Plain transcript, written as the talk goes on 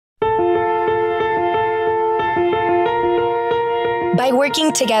By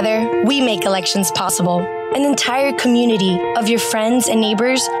working together, we make elections possible. An entire community of your friends and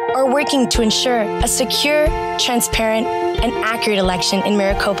neighbors are working to ensure a secure, transparent, and accurate election in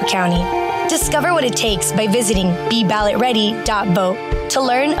Maricopa County. Discover what it takes by visiting BeBallotReady.vote to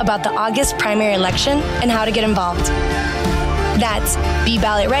learn about the August primary election and how to get involved. That's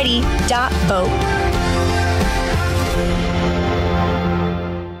BeBallotReady.vote.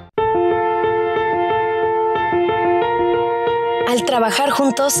 Al trabajar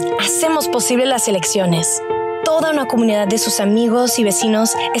juntos, hacemos posible las elecciones. Toda una comunidad de sus amigos y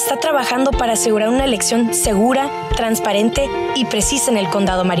vecinos está trabajando para asegurar una elección segura, transparente y precisa en el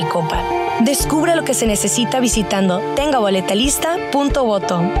Condado Maricopa. Descubra lo que se necesita visitando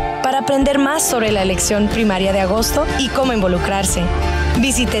tengaboletalista.voto para aprender más sobre la elección primaria de agosto y cómo involucrarse.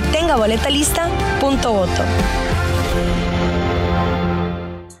 Visite tengaboletalista.voto.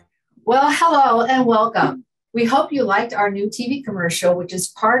 Well, hello and welcome. We hope you liked our new TV commercial, which is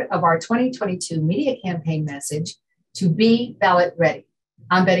part of our 2022 media campaign message to Be Ballot Ready.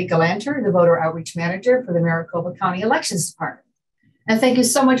 I'm Betty Galanter, the Voter Outreach Manager for the Maricopa County Elections Department. And thank you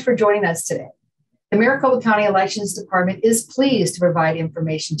so much for joining us today. The Maricopa County Elections Department is pleased to provide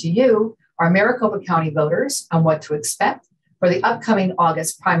information to you, our Maricopa County voters, on what to expect for the upcoming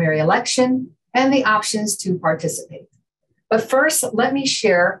August primary election and the options to participate. But first, let me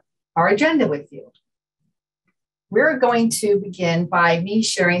share our agenda with you. We're going to begin by me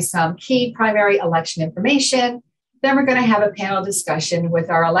sharing some key primary election information. Then we're going to have a panel discussion with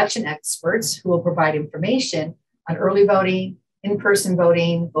our election experts who will provide information on early voting, in-person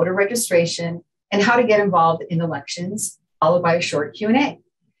voting, voter registration, and how to get involved in elections, followed by a short Q&A.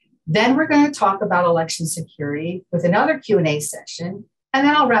 Then we're going to talk about election security with another Q&A session, and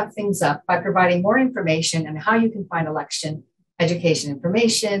then I'll wrap things up by providing more information on how you can find election education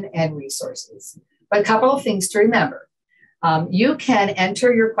information and resources. But a couple of things to remember. You can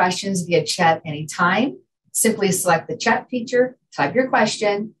enter your questions via chat anytime. Simply select the chat feature, type your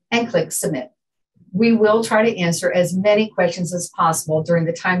question, and click submit. We will try to answer as many questions as possible during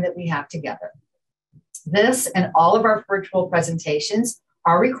the time that we have together. This and all of our virtual presentations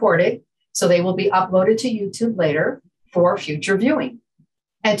are recorded, so they will be uploaded to YouTube later for future viewing.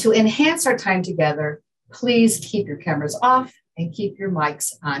 And to enhance our time together, please keep your cameras off and keep your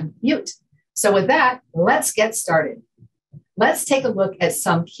mics on mute. So with that, let's get started. Let's take a look at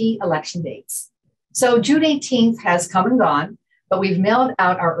some key election dates. So June 18th has come and gone, but we've mailed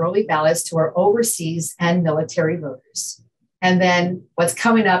out our early ballots to our overseas and military voters. And then what's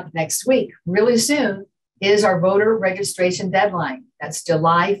coming up next week, really soon, is our voter registration deadline. That's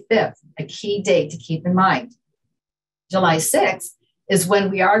July 5th, a key date to keep in mind. July 6th is when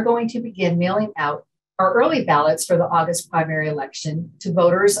we are going to begin mailing out our early ballots for the August primary election to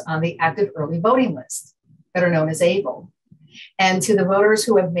voters on the active early voting list, that are known as ABLE, and to the voters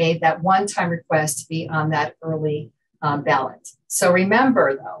who have made that one-time request to be on that early ballot. So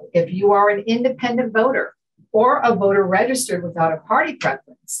remember, though, if you are an independent voter or a voter registered without a party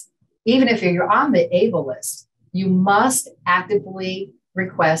preference, even if you're on the ABLE list, you must actively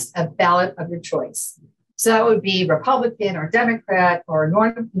request a ballot of your choice. So that would be Republican or Democrat or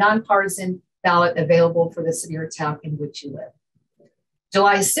nonpartisan ballot available for the city or town in which you live.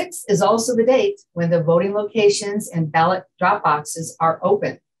 July 6th is also the date when the voting locations and ballot drop boxes are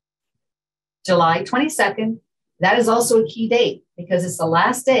open. July 22nd, that is also a key date because it's the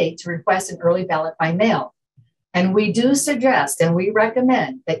last day to request an early ballot by mail. And we do suggest and we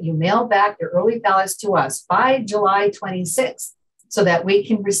recommend that you mail back your early ballots to us by July 26th so that we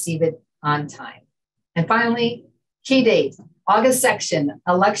can receive it on time. And finally, key date, August section,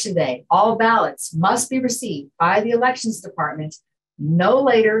 election day, all ballots must be received by the elections department no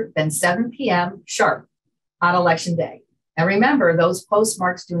later than 7 p.m. sharp on election day. And remember, those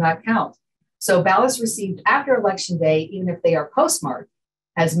postmarks do not count. So ballots received after election day, even if they are postmarked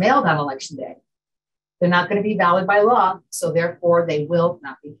as mailed on election day, they're not going to be valid by law, so therefore they will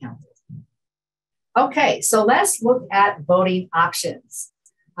not be counted. Okay, so let's look at voting options.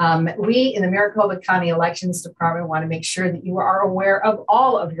 We in the Maricopa County Elections Department want to make sure that you are aware of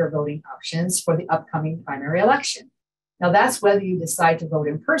all of your voting options for the upcoming primary election. Now that's whether you decide to vote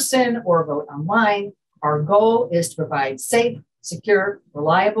in person or vote online. Our goal is to provide safe, secure,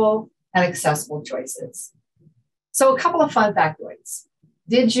 reliable, and accessible choices. So a couple of fun factoids.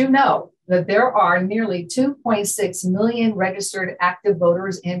 Did you know that there are nearly 2.6 million registered active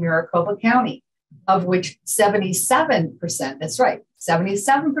voters in Maricopa County, of which 77%, that's right,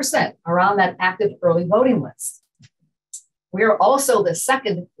 77% are on that active early voting list. We are also the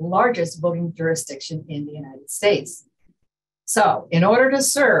second largest voting jurisdiction in the United States. So in order to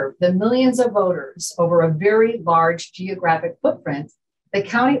serve the millions of voters over a very large geographic footprint, the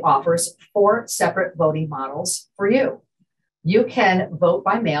county offers 4 separate voting models for you. You can vote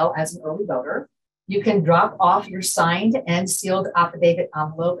by mail as an early voter. You can drop off your signed and sealed affidavit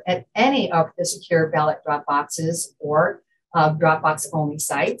envelope at any of the secure ballot drop boxes or Dropbox only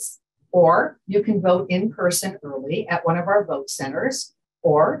sites, or you can vote in person early at one of our vote centers,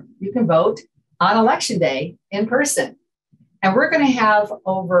 or you can vote on election day in person. And we're going to have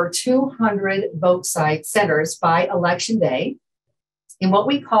over 200 vote site centers by election day in what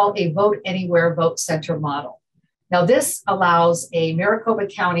we call a vote anywhere vote center model. Now, this allows a Maricopa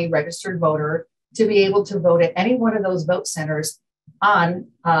County registered voter to be able to vote at any one of those vote centers on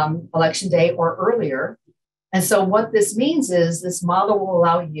election day or earlier. And so what this means is this model will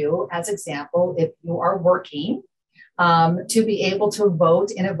allow you, as example, if you are working, to be able to vote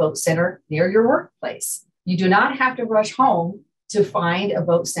in a vote center near your workplace. You do not have to rush home to find a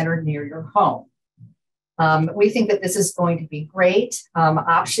vote center near your home. We think that this is going to be great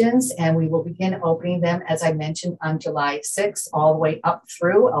options, and we will begin opening them, as I mentioned, on July 6th, all the way up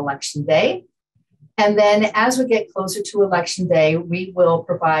through Election Day. And then as we get closer to Election Day, we will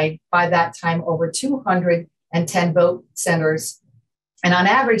provide, by that time, over 210 vote centers. And on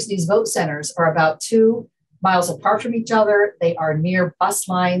average, these vote centers are about 2 miles apart from each other. They are near bus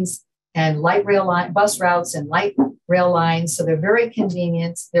lines and light rail line, bus routes and light rail lines. So they're very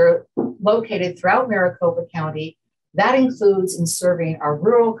convenient. They're located throughout Maricopa County. That includes in serving our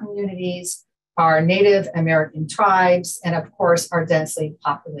rural communities, our Native American tribes, and of course, our densely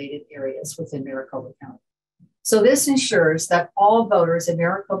populated areas within Maricopa County. So this ensures that all voters in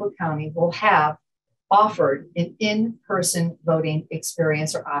Maricopa County will have offered an in-person voting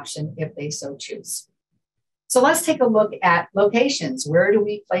experience or option if they so choose. So let's take a look at locations. Where do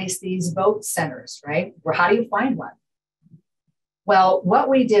we place these vote centers, right? Or how do you find one? Well, what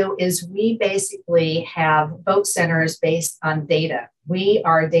we do is we basically have vote centers based on data. We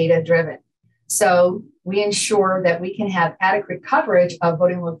are data driven. So we ensure that we can have adequate coverage of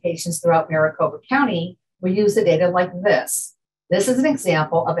voting locations throughout Maricopa County. We use the data like this. This is an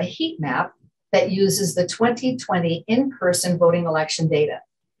example of a heat map that uses the 2020 in-person voting election data.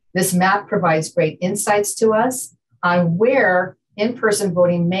 This map provides great insights to us on where in-person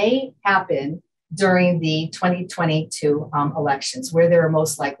voting may happen during the 2022 elections, where they're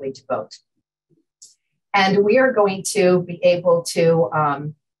most likely to vote. And we are going to be able to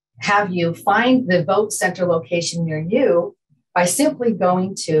have you find the vote center location near you by simply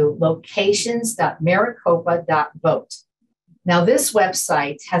going to locations.maricopa.vote. Now, this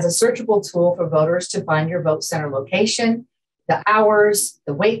website has a searchable tool for voters to find your vote center location, the hours,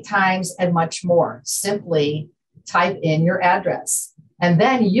 the wait times, and much more. Simply type in your address, and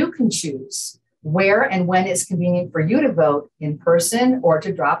then you can choose where and when it's convenient for you to vote in person or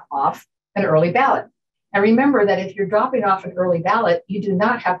to drop off an early ballot. And remember that if you're dropping off an early ballot, you do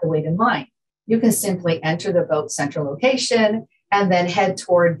not have to wait in line. You can simply enter the vote center location and then head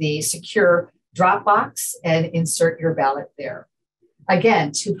toward the secure drop box and insert your ballot there.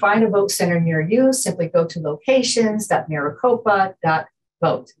 Again, to find a vote center near you, simply go to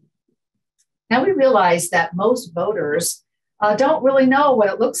locations.maricopa.vote. Now we realize that most voters don't really know what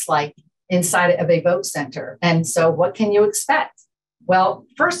it looks like inside of a vote center. And so what can you expect? Well,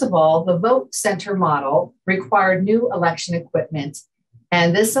 first of all, the vote center model required new election equipment.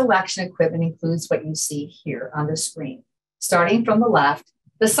 And this election equipment includes what you see here on the screen. Starting from the left,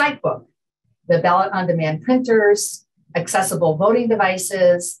 the site book, the ballot on demand printers, accessible voting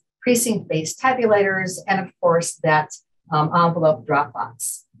devices, precinct-based tabulators, and of course that envelope drop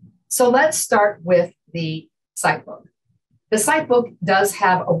box. So let's start with the site book. The site book does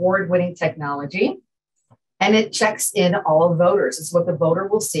have award-winning technology, and it checks in all voters. It's what the voter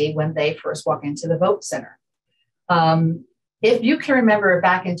will see when they first walk into the vote center. If you can remember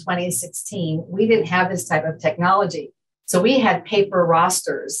back in 2016, we didn't have this type of technology. So we had paper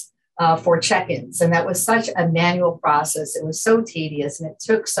rosters for check-ins, and that was such a manual process. It was so tedious, and it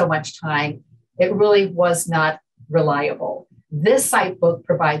took so much time. It really was not reliable. This site book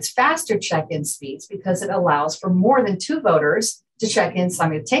provides faster check-in speeds because it allows for more than 2 voters to check in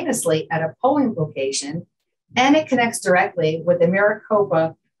simultaneously at a polling location, and it connects directly with the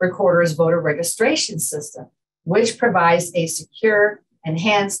Maricopa Recorder's voter registration system, which provides a secure,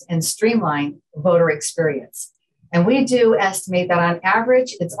 enhanced, and streamlined voter experience. And we do estimate that on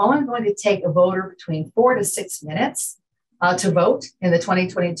average, it's only going to take a voter between 4 to 6 minutes to vote in the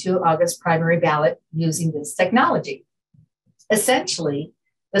 2022 August primary ballot using this technology. Essentially,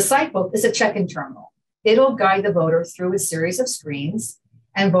 the site book is a check-in terminal. It'll guide the voter through a series of screens,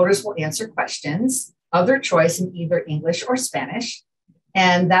 and voters will answer questions. of their choice in either English or Spanish,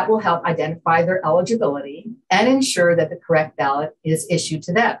 and that will help identify their eligibility and ensure that the correct ballot is issued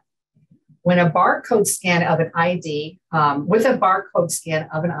to them. When a barcode scan of an ID, with a barcode scan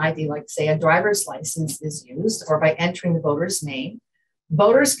of an ID, like say a driver's license is used, or by entering the voter's name,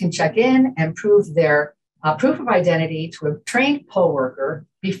 voters can check in and prove their proof of identity to a trained poll worker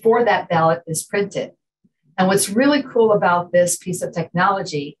before that ballot is printed. And what's really cool about this piece of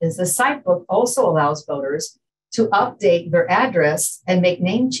technology is the site book also allows voters to update their address and make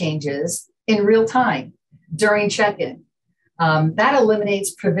name changes in real time during check-in. That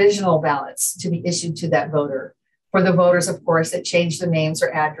eliminates provisional ballots to be issued to that voter. For the voters, of course, that change their names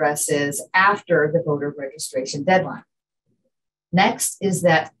or addresses after the voter registration deadline. Next is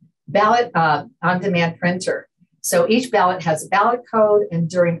that ballot on-demand printer. So each ballot has a ballot code, and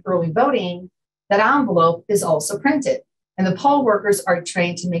during early voting, that envelope is also printed. And the poll workers are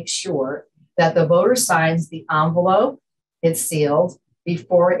trained to make sure that the voter signs the envelope, it's sealed,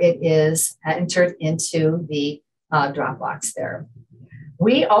 before it is entered into the drop box there.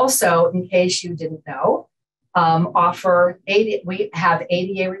 We also, in case you didn't know, we have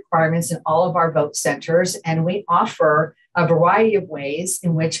ADA requirements in all of our vote centers, and we offer a variety of ways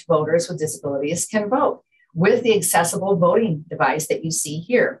in which voters with disabilities can vote with the accessible voting device that you see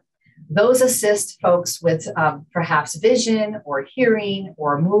here. Those assist folks with perhaps vision or hearing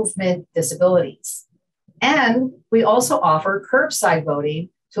or movement disabilities. And we also offer curbside voting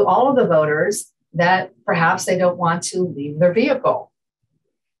to all of the voters that perhaps they don't want to leave their vehicle.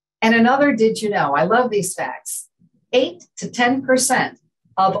 And another, did you know, I love these facts, 8 to 10%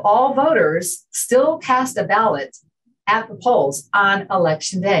 of all voters still cast a ballot at the polls on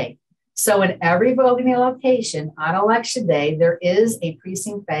election day. So in every voting location on election day, there is a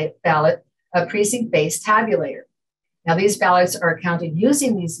precinct-based tabulator. Now, these ballots are counted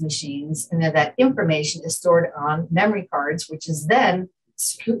using these machines, and then that information is stored on memory cards, which is then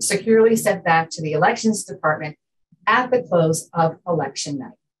securely sent back to the elections department at the close of election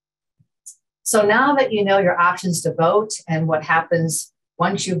night. So now that you know your options to vote and what happens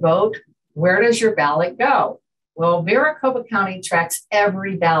once you vote, where does your ballot go? Well, Maricopa County tracks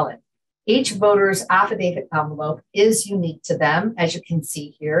every ballot. Each voter's affidavit envelope is unique to them, as you can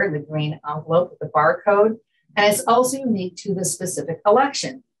see here in the green envelope with the barcode, and it's also unique to the specific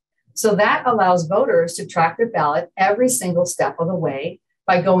election. So that allows voters to track their ballot every single step of the way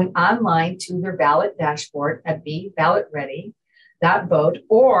by going online to their ballot dashboard at BeBallotReady.vote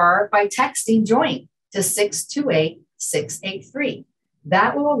or by texting JOIN to 628-683.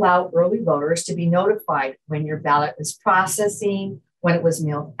 That will allow early voters to be notified when your ballot is processing, when it was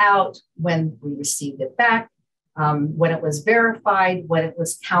mailed out, when we received it back, when it was verified, when it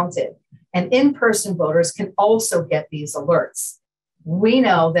was counted. And in-person voters can also get these alerts. We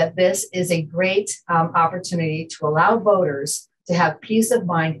know that this is a great opportunity to allow voters to have peace of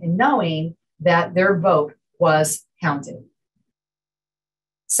mind in knowing that their vote was counted.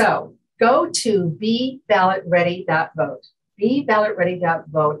 So go to BeBallotReady.vote.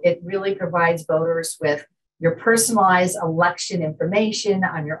 BeBallotReady.vote. It really provides voters with your personalized election information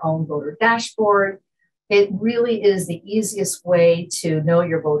on your own voter dashboard. It really is the easiest way to know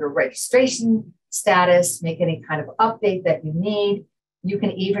your voter registration status, make any kind of update that you need. You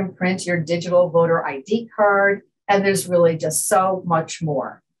can even print your digital voter ID card, and there's really just so much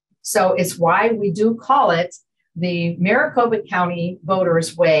more. So it's why we do call it the Maricopa County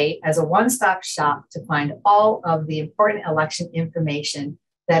Voters Way as a one-stop shop to find all of the important election information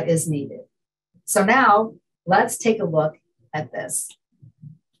that is needed. So now let's take a look at this.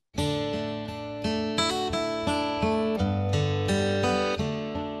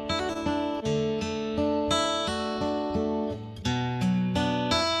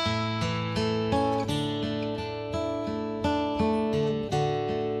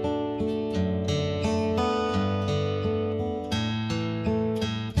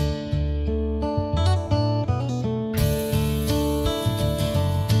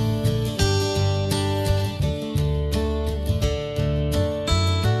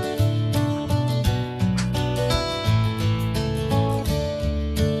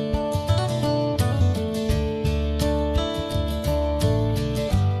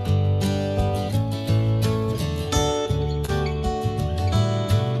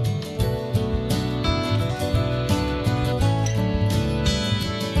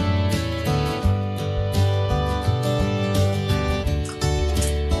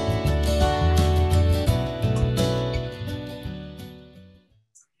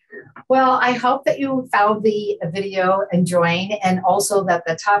 Well, I hope that you found the video enjoying, and also that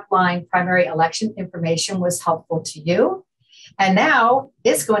the top line primary election information was helpful to you. And now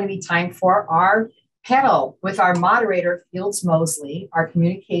it's going to be time for our panel with our moderator, Fields Mosley, our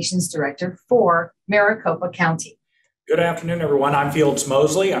communications director for Maricopa County. Good afternoon, everyone. I'm Fields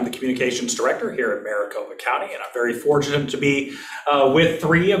Mosley. I'm the communications director here in Maricopa County, and I'm very fortunate to be with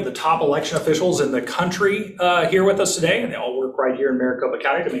three of the top election officials in the country here with us today. And they all work right here in Maricopa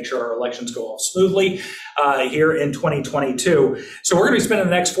County to make sure our elections go off smoothly here in 2022. So we're going to be spending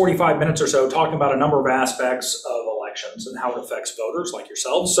the next 45 minutes or so talking about a number of aspects of elections and how it affects voters like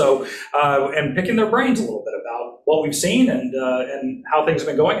yourselves. So, and picking their brains a little bit about what we've seen and how things have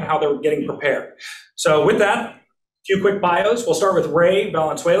been going and how they're getting prepared. So with that, a few quick bios. We'll start with Ray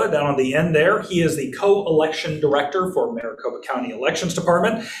Valenzuela down on the end there. He is the co-election director for Maricopa County Elections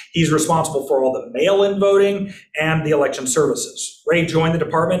Department. He's responsible for all the mail-in voting and the election services. Ray joined the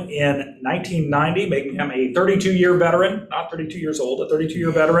department in 1990, making him a 32-year veteran, not 32 years old, a 32-year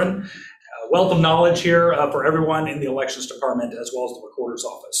veteran. Wealth of knowledge here for everyone in the elections department as well as the recorder's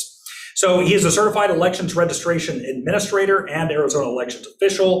office. So he is a certified elections registration administrator and Arizona elections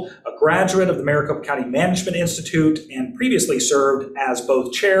official, a graduate of the Maricopa County Management Institute, and previously served as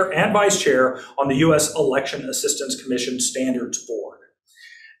both chair and vice chair on the U.S. Election Assistance Commission Standards Board.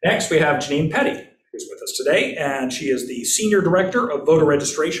 Next, we have Janine Petty, who's with us today, and she is the Senior Director of Voter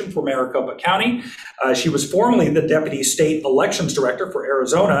Registration for Maricopa County. She was formerly the Deputy State Elections Director for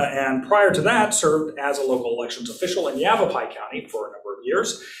Arizona, and prior to that served as a local elections official in Yavapai County for a number of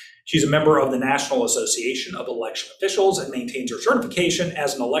years. She's a member of the National Association of Election Officials and maintains her certification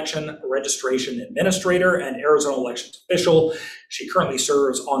as an election registration administrator and Arizona elections official. She currently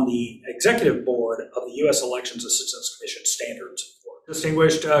serves on the executive board of the U.S. Elections Assistance Commission Standards Board.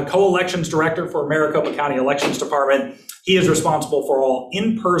 Distinguished co-elections director for Maricopa County Elections Department. He is responsible for all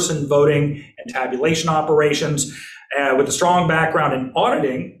in-person voting and tabulation operations. With a strong background in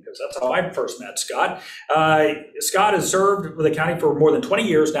auditing, because that's how I first met Scott. Scott has served with the county for more than 20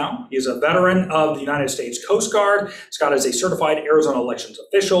 years now. He's a veteran of the United States Coast Guard. Scott is a certified Arizona elections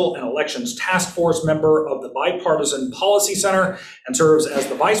official and elections task force member of the Bipartisan Policy Center and serves as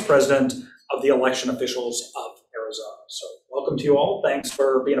the vice president of the election officials of Arizona. So welcome to you all. Thanks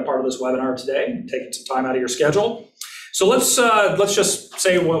for being a part of this webinar today and taking some time out of your schedule. So let's just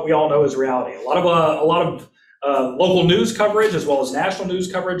say what we all know is reality. A lot of local news coverage as well as national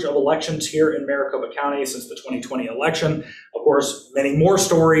news coverage of elections here in Maricopa County since the 2020 election. Of course, many more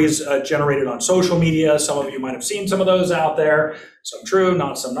stories generated on social media. Some of you might have seen some of those out there. Some true,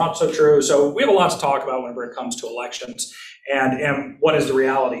 some not so true. So we have a lot to talk about whenever it comes to elections and what is the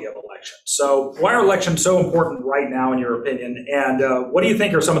reality of elections. So why are elections so important right now in your opinion? And what do you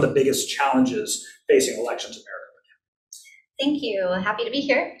think are some of the biggest challenges facing elections in America? Thank you. Happy to be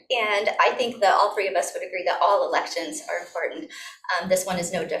here. And I think that all three of us would agree that all elections are important. This one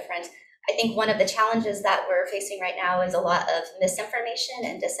is no different. I think one of the challenges that we're facing right now is a lot of misinformation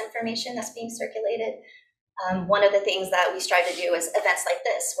and disinformation that's being circulated. One of the things that we strive to do is events like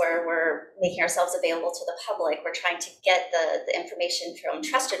this, where we're making ourselves available to the public. We're trying to get the information from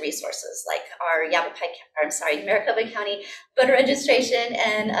trusted resources like our Maricopa County Voter Registration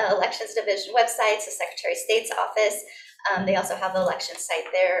and Elections Division websites, the Secretary of State's office. They also have the election site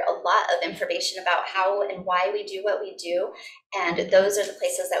there, a lot of information about how and why we do what we do. And those are the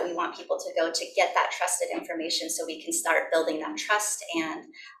places that we want people to go to get that trusted information so we can start building that trust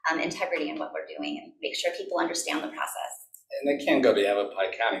and integrity in what we're doing and make sure people understand the process. And they can go to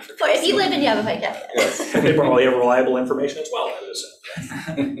Yavapai County for if you live in Yavapai County. Yes. And they probably have reliable information as well, I would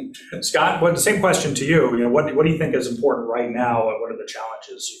assume. Scott, the same question to you. What do you think is important right now, and what are the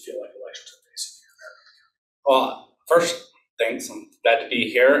challenges you feel like elections are facing in America? Well, first, thanks. I'm glad to be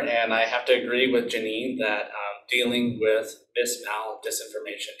here, and I have to agree with Janine that dealing with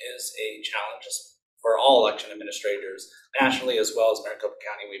disinformation is a challenge for all election administrators nationally as well as Maricopa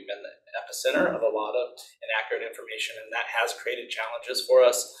County. We've been the epicenter of a lot of inaccurate information, and that has created challenges for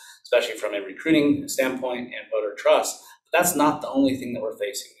us, especially from a recruiting standpoint and voter trust. But that's not the only thing that we're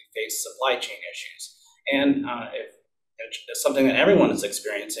facing. We face supply chain issues, and something that everyone is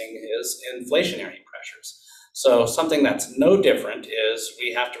experiencing is inflationary pressures. So something that's no different is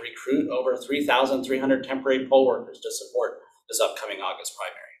we have to recruit over 3,300 temporary poll workers to support this upcoming August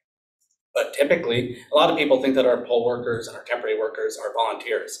primary. But typically, a lot of people think that our poll workers and our temporary workers are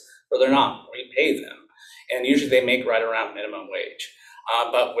volunteers, but they're not. We pay them, and usually they make right around minimum wage.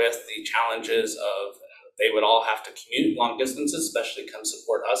 But with the challenges of they would all have to commute long distances, especially come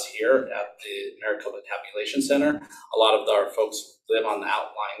support us here at the Maricopa Tabulation Center. A lot of our folks live on the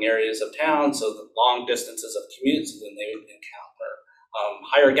outlying areas of town, so the long distances of commutes, then they would encounter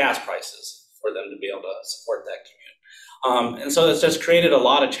higher gas prices for them to be able to support that commute. And so it's just created a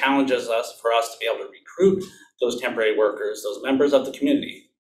lot of challenges for us to be able to recruit those temporary workers, those members of the community.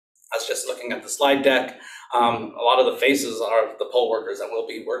 I was just looking at the slide deck. A lot of the faces are the poll workers that will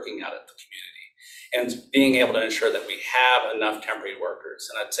be working out at the community, and being able to ensure that we have enough temporary workers.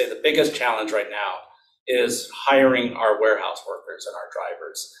 And I'd say the biggest challenge right now is hiring our warehouse workers and our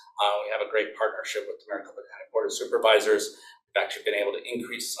drivers. We have a great partnership with the Maricopa County Board of Supervisors. We've actually been able to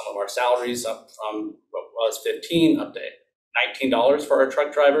increase some of our salaries up from what was $15 up to $19 for our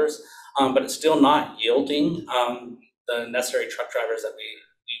truck drivers, but it's still not yielding the necessary truck drivers that we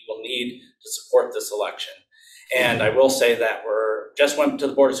will need to support this election. And I will say that we're just went to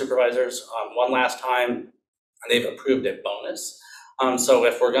the Board of Supervisors one last time, and they've approved a bonus. So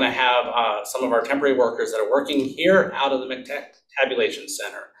if we're going to have some of our temporary workers that are working here out of the tabulation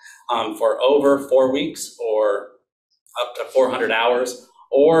center for over 4 weeks or up to 400 hours,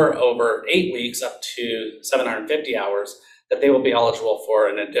 or over 8 weeks up to 750 hours, that they will be eligible for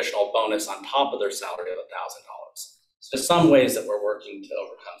an additional bonus on top of their salary of $1,000. So there's some ways that we're working to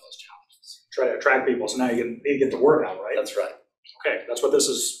overcome those challenges. Try to attract people, so now you need to get the word out, right? That's right. Okay, that's what this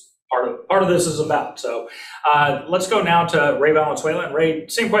is, part of this is about. So let's go now to Ray Valenzuela. And Ray,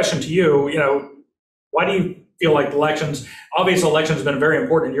 same question to you. You know, why do you feel like elections, obviously elections have been very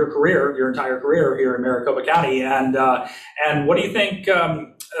important in your career, your entire career here in Maricopa County, and what do you think?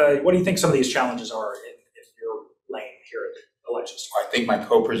 What do you think some of these challenges are in your lane here at elections? I think my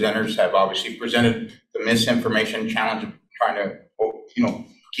co-presenters have obviously presented the misinformation challenge of trying to,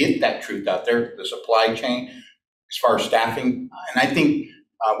 get that truth out there, the supply chain, as far as staffing. And I think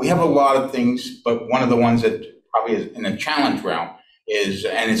we have a lot of things, but one of the ones that probably is in a challenge realm is,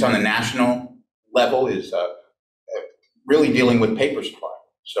 and it's on the national level, is really dealing with paper supply.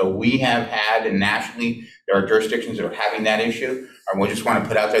 So we have had, and nationally, there are jurisdictions that are having that issue. And we just want to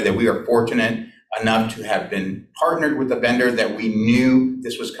put out there that we are fortunate enough to have been partnered with a vendor that we knew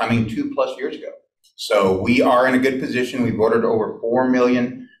this was coming 2+ years ago. So we are in a good position. We've ordered over 4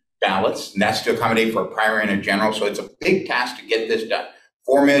 million ballots, and that's to accommodate for a primary and a general. So it's a big task to get this done.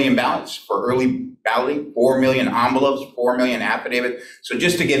 4 million ballots for early balloting, 4 million envelopes, 4 million affidavits. So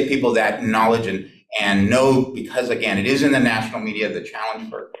just to give people that knowledge and know, because again, it is in the national media, the challenge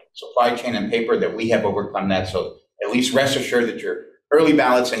for supply chain and paper, that we have overcome that. So at least rest assured that your early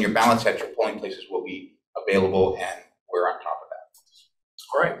ballots and your ballots at your polling places will be available, and we're on top of that.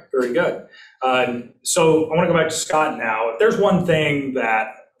 All right, very good. So I want to go back to Scott now. If there's one thing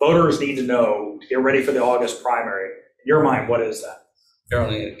that voters need to know to get ready for the August primary, in your mind, what is that? You're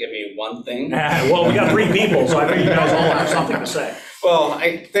only going to give me one thing? Well, we got 3 people, so I think you guys all have something to say. Well,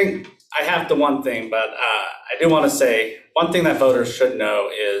 I think I have the one thing, but I do want to say one thing that voters should know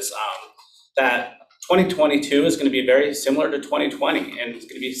is that 2022 is going to be very similar to 2020, and it's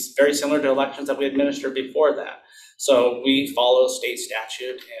going to be very similar to elections that we administered before that. So we follow state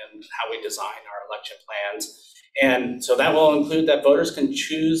statute and how we design our election plans. And so that will include that voters can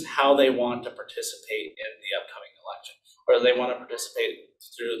choose how they want to participate in the upcoming election. Whether they want to participate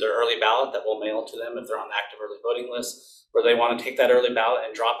through their early ballot that we'll mail to them if they're on the active early voting list, or they want to take that early ballot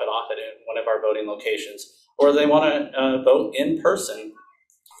and drop it off at one of our voting locations, or they want to vote in person,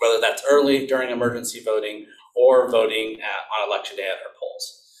 whether that's early during emergency voting or voting on election day at our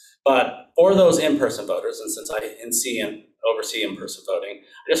polls. But for those in-person voters, and since I oversee in-person voting,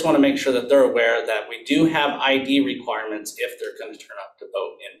 I just want to make sure that they're aware that we do have ID requirements if they're going to turn up to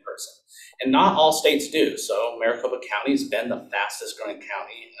vote in person. And not all states do. So Maricopa County has been the fastest growing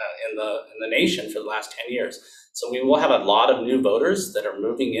county in the nation for the last 10 years. So we will have a lot of new voters that are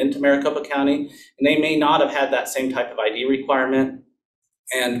moving into Maricopa County, and they may not have had that same type of ID requirement.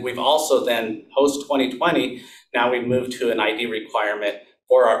 And we've also then, post-2020, now we've moved to an ID requirement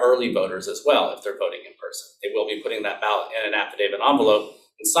for our early voters as well if they're voting in person. They will be putting that ballot in an affidavit envelope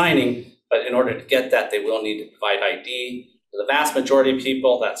and signing, but in order to get that, they will need to provide ID. For the vast majority of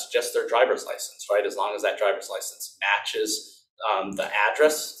people, that's just their driver's license, right? As long as that driver's license matches the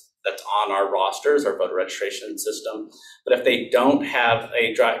address that's on our rosters, our voter registration system. But if they don't have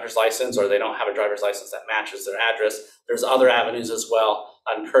a driver's license, or they don't have a driver's license that matches their address, there's other avenues as well.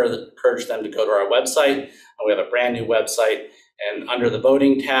 I encourage them to go to our website. We have a brand new website, and under the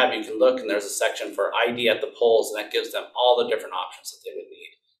voting tab, you can look, and there's a section for ID at the polls, and that gives them all the different options that they would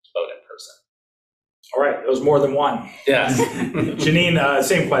need to vote in person. All right, there was more than one. Yes. Janine,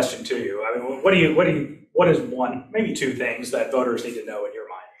 same question to you. I mean, what is one, maybe 2 things that voters need to know in your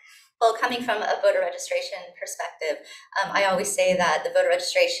mind? Well, coming from a voter registration perspective, I always say that the voter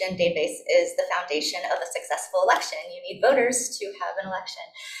registration database is the foundation of a successful election. You need voters to have an election.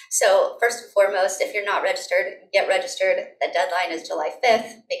 So first and foremost, if you're not registered, get registered. The deadline is July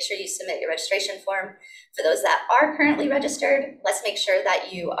 5th. Make sure you submit your registration form. For those that are currently registered, let's make sure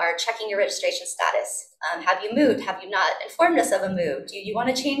that you are checking your registration status. Have you moved? Have you not informed us of a move? Do you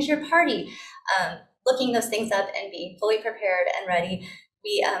want to change your party? Looking those things up and being fully prepared and ready.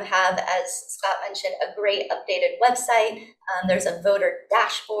 We have, as Scott mentioned, a great updated website. There's a voter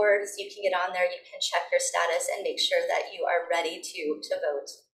dashboard, so you can get on there, you can check your status and make sure that you are ready to vote.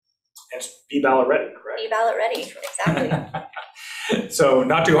 It's Be Ballot Ready, correct? Be Ballot Ready, exactly. So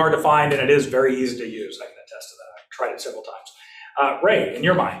not too hard to find, and it is very easy to use. I can attest to that. I've tried it several times. Ray, in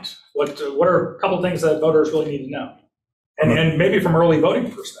your mind, what are a couple of things that voters really need to know? And maybe from early voting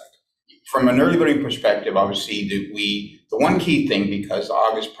perspective. From an early voting perspective, obviously, the one key thing, because the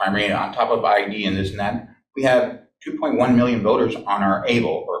August primary, on top of ID and this and that, we have 2.1 million voters on our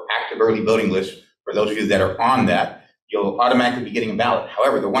ABLE, or active early voting list. For those of you that are on that, you'll automatically be getting a ballot.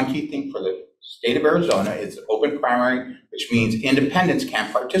 However, the one key thing for the state of Arizona is open primary, which means independents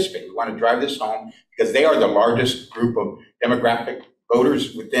can't participate. We want to drive this home because they are the largest group of demographic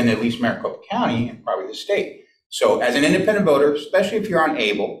voters within at least Maricopa County and probably the state. So as an independent voter, especially if you're on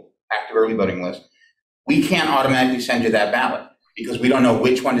ABLE, active early voting list, we can't automatically send you that ballot because we don't know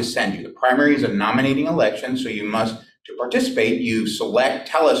which one to send you. The primary is a nominating election, so you must, to participate, you select,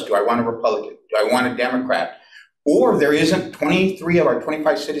 tell us, do I want a Republican? Do I want a Democrat? Or there isn't, 23 of our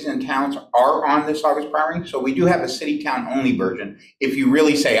 25 cities and towns are on this August primary, so we do have a city-town only version if you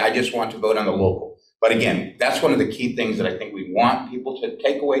really say, I just want to vote on the local. But again, that's one of the key things that I think we want people to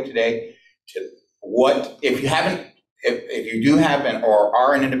take away today. If you haven't, if you do have or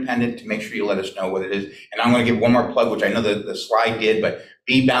are an independent, to make sure you let us know what it is. And I'm going to give one more plug, which I know the slide did, but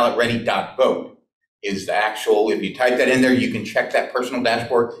beballotready.vote is the actual, if you type that in there, you can check that personal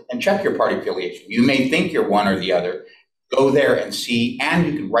dashboard and check your party affiliation. You may think you're one or the other. Go there and see, and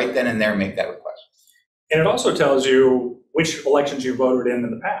you can write that in there and make that request. And it also tells you which elections you voted in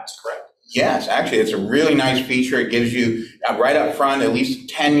the past, correct? Yes, actually, it's a really nice feature. It gives you right up front at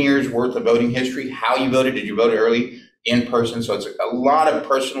least 10 years worth of voting history, how you voted, did you vote early, in person. So it's a lot of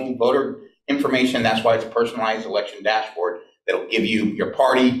personal voter information. That's why it's a personalized election dashboard that'll give you your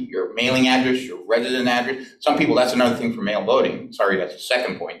party, your mailing address, your resident address. Some people, that's another thing for mail voting. Sorry, that's the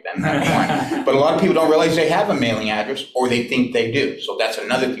second point then. But a lot of people don't realize they have a mailing address or they think they do. So that's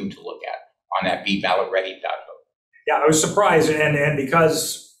another thing to look at on that beballotready.vote. Yeah, I was surprised. And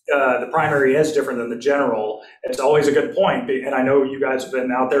because the primary is different than the general, it's always a good point. And I know you guys have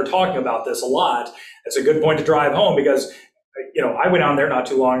been out there talking about this a lot. It's a good point to drive home because, I went on there not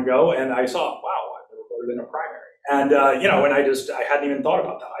too long ago and I saw, wow, I've never voted in a primary. And, and I hadn't even thought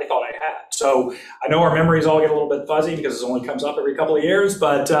about that. I thought I had. So I know our memories all get a little bit fuzzy because it only comes up every couple of years.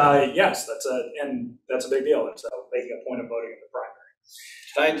 But yes, that's a big deal. It's making a point of voting in the primary.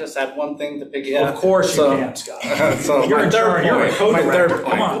 Can I just add one thing to piggyback? Of course you can, Scott. So you're in charge. You're a co-director.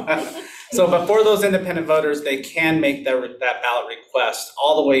 Come on. So before those independent voters, they can make that ballot request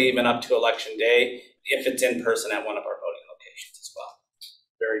all the way even up to election day if it's in person at one of our voting locations as well.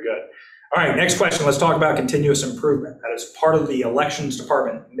 Very good. All right, next question. Let's talk about continuous improvement. That is part of the elections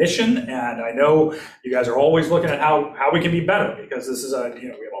department mission, and I know you guys are always looking at how we can be better because this is we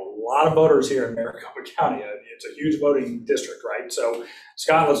have a lot of voters here in Maricopa County. It's a huge voting district, right? So,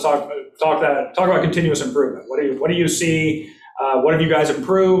 Scott, let's talk about continuous improvement. What do you see? What have you guys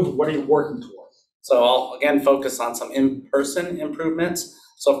improved? What are you working toward? So I'll again focus on some in-person improvements.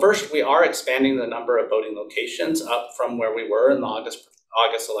 So first, we are expanding the number of voting locations up from where we were in the August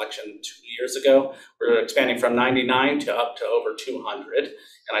election 2 years ago. We're expanding from 99 to up to over 200.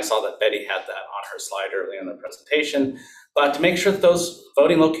 And I saw that Betty had that on her slide earlier in the presentation. But to make sure that those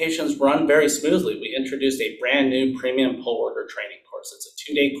voting locations run very smoothly, we introduced a brand new premium poll worker training course. It's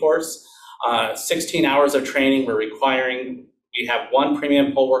a 2-day course, 16 hours of training. We have one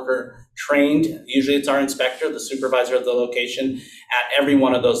premium poll worker trained. Usually it's our inspector, the supervisor of the location, at every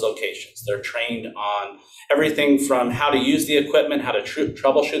one of those locations. They're trained on everything from how to use the equipment, how to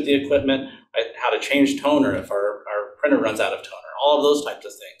troubleshoot the equipment, right, how to change toner if our printer runs out of toner, all of those types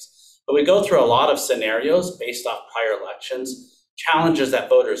of things. But we go through a lot of scenarios based off prior elections, challenges that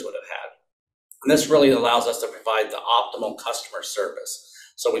voters would have had. And this really allows us to provide the optimal customer service.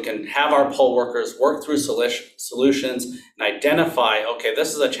 So we can have our poll workers work through solutions and identify, okay,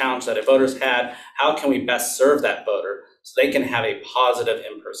 this is a challenge that a voter's had. How can we best serve that voter so they can have a positive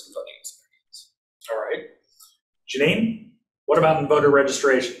in-person voting experience? All right. Janine, what about in voter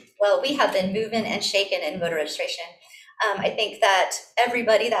registration? Well, we have been moving and shaking in voter registration. I think that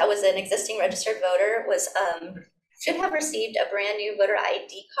everybody that was an existing registered voter was should have received a brand new voter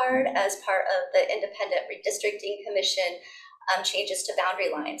ID card as part of the Independent Redistricting Commission changes to boundary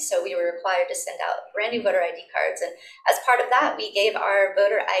lines. So we were required to send out brand new voter ID cards. And as part of that, we gave our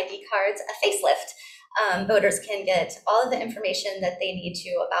voter ID cards a facelift. Voters can get all of the information that they need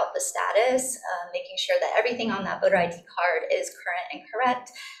to about the status, making sure that everything on that voter ID card is current and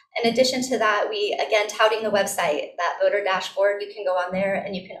correct. In addition to that, we, again, touting the website, that voter dashboard, you can go on there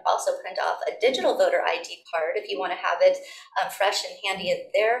and you can also print off a digital voter ID card if you want to have it fresh and handy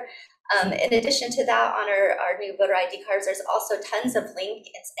there. In addition to that, on our new voter ID cards, there's also tons of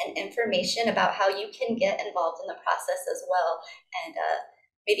links and information about how you can get involved in the process as well, and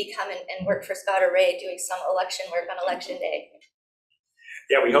maybe come and work for Scott or Ray doing some election work on election day.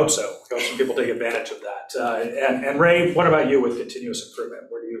 Yeah, we hope so. We hope some people take advantage of that. And Ray, what about you with continuous improvement?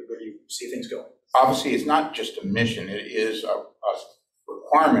 Where do you see things going? Obviously, it's not just a mission. It is a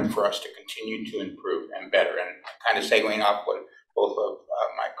requirement for us to continue to improve and better. And kind of segueing off what both of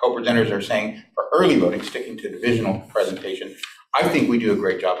my co-presenters are saying, for early voting, sticking to divisional presentation, I think we do a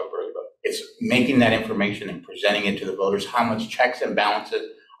great job of early voting. It's making that information and presenting it to the voters, how much checks and balances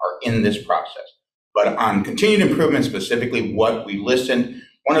are in this process. But on continued improvement, specifically what we listened,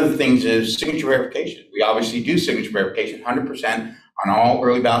 one of the things is signature verification. We obviously do signature verification, 100% on all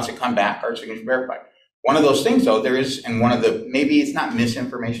early ballots that come back are signature verified. One of those things, though, there is, and one of the, maybe it's not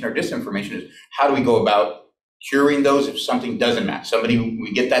misinformation or disinformation, is how do we go about curing those if something doesn't match?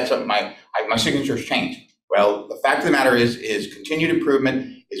 We get that, something, my signature's changed. Well, the fact of the matter is continued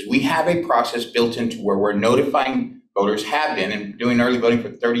improvement is we have a process built into where we're notifying voters, have been, and doing early voting for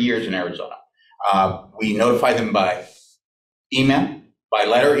 30 years in Arizona. We notify them by email, by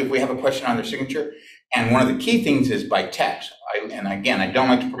letter if we have a question on their signature. And one of the key things is by text. And again, I don't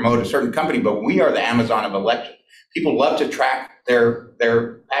like to promote a certain company, but we are the Amazon of elections. People love to track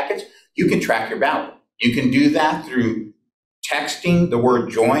their packets. You can track your ballot. You can do that through texting the word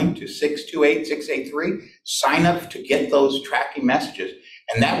join to 628-683. Sign up to get those tracking messages.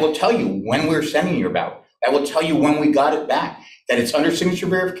 And that will tell you when we're sending your ballot. That will tell you when we got it back, that it's under signature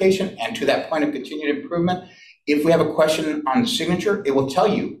verification. And to that point of continued improvement, if we have a question on the signature, it will tell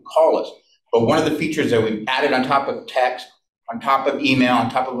you, call us. But one of the features that we've added on top of text, on top of email, on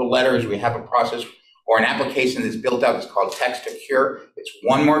top of a letter is we have a process or an application that's built out that's called Text to Cure. It's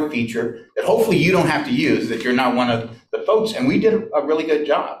one more feature that hopefully you don't have to use, that you're not one of the folks. And we did a really good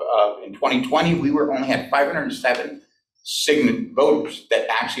job. In 2020, we only had 507 voters that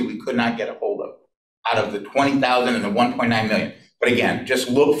actually we could not get a hold of out of the 20,000 and the 1.9 million. But again, just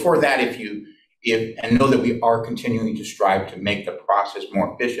look for that and know that we are continuing to strive to make the process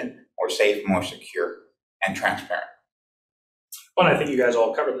more efficient, more safe, more secure, and transparent. Well, I think you guys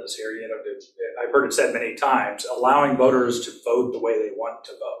all covered this here. I've heard it said many times, allowing voters to vote the way they want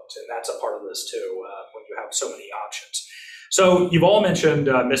to vote. And that's a part of this too, when you have so many options. So you've all mentioned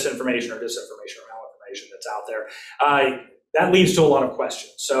misinformation or disinformation or malinformation that's out there. That leads to a lot of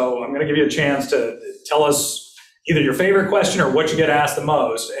questions. So I'm going to give you a chance to tell us either your favorite question or what you get asked the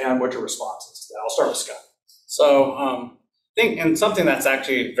most and what your response is to that. I'll start with Scott. So I think, and something that's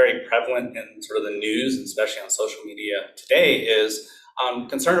actually very prevalent in sort of the news, and especially on social media today, is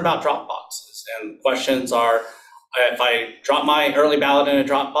concern about drop boxes. And questions are, if I drop my early ballot in a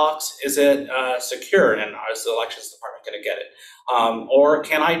drop box, is it secure, and is the elections department going to get it? Or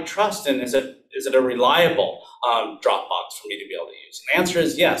can I trust, and is it a reliable drop box for me to be able to use? And the answer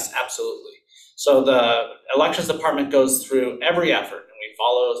is yes, absolutely. So the elections department goes through every effort, and we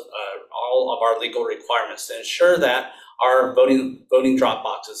follow all of our legal requirements to ensure that our voting drop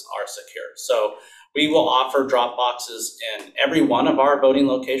boxes are secure. So we will offer drop boxes in every one of our voting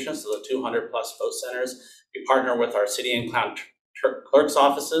locations, so the 200 plus vote centers. We partner with our city and county clerk's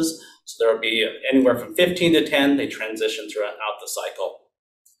offices. So there will be anywhere from 15 to 10. They transition throughout the cycle.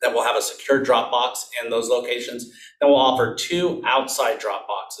 That will have a secure drop box in those locations. Then we'll offer 2 outside drop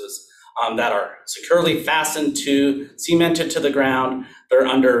boxes that are securely fastened cemented to the ground. They're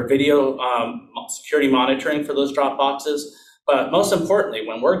under video security monitoring for those drop boxes. But most importantly,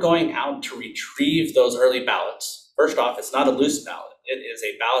 when we're going out to retrieve those early ballots, first off, it's not a loose ballot. It is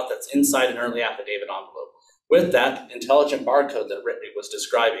a ballot that's inside an early affidavit envelope. With that intelligent barcode that Rick was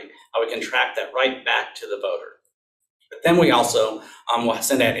describing, how we can track that right back to the voter. But then we also will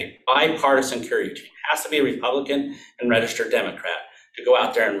send out a bipartisan courier team. It has to be a Republican and registered Democrat to go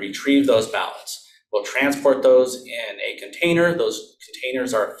out there and retrieve those ballots. We'll transport those in a container. Those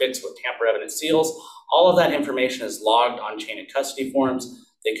containers are affixed with tamper evidence seals. All of that information is logged on chain of custody forms.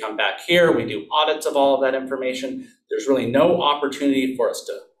 They come back here. We do audits of all of that information. There's really no opportunity for us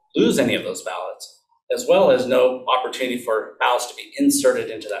to lose any of those ballots. as well as no opportunity for ballots to be inserted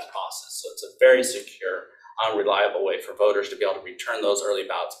into that process. So it's a very secure, reliable way for voters to be able to return those early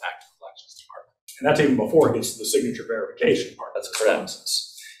ballots back to the elections department. And that's even before it gets to the signature verification part. That's correct.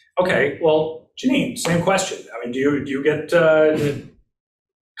 Process. Okay, well, Janine, same question. I mean, do you get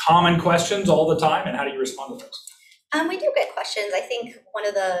common questions all the time, and how do you respond to those? We do get questions. I think one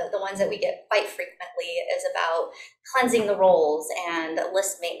of the ones that we get quite frequently is about cleansing the rolls and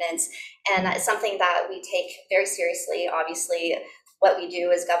list maintenance. And that's something that we take very seriously. Obviously, what we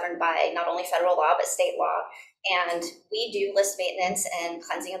do is governed by not only federal law, but state law. And we do list maintenance and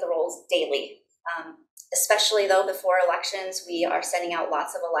cleansing of the rolls daily. Especially though before elections, we are sending out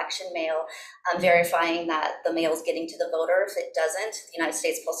lots of election mail, verifying that the mail is getting to the voter. If it doesn't, the United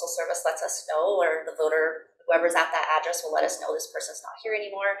States Postal Service lets us know, or the voter, whoever's at that address, will let us know this person's not here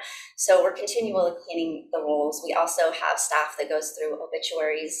anymore. So we're continually cleaning the rolls. We also have staff that goes through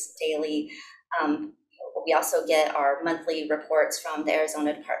obituaries daily. We also get our monthly reports from the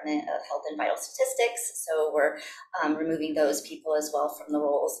Arizona Department of Health and Vital Statistics. So we're removing those people as well from the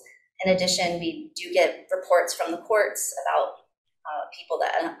rolls. In addition, we do get reports from the courts about people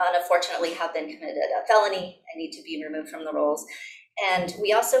that unfortunately have been committed a felony and need to be removed from the rolls. And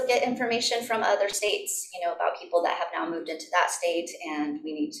we also get information from other states, about people that have now moved into that state, and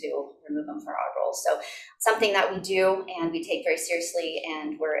we need to remove them from our rolls. So something that we do and we take very seriously,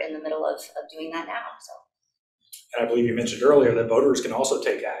 and we're in the middle of doing that now. So. And I believe you mentioned earlier that voters can also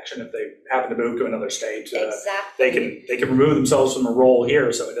take action if they happen to move to another state. Exactly. They can remove themselves from a role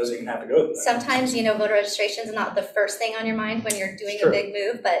here, so it doesn't even have to go to that. Sometimes, voter registration is not the first thing on your mind when you're doing a big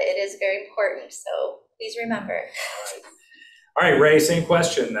move, but it is very important. So please remember. All right, Ray, same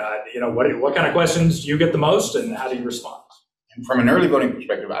question. What kind of questions do you get the most, and how do you respond? And from an early voting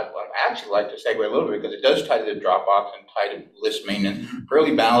perspective, I'd actually like to segue a little bit because it does tie to the drop box and tie to list maintenance.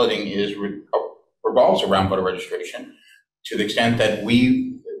 Early balloting revolves around voter registration to the extent that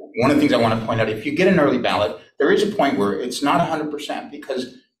one of the things I want to point out, if you get an early ballot, there is a point where it's not 100%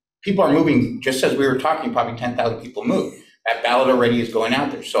 because people are moving, just as we were talking, probably 10,000 people move. That ballot already is going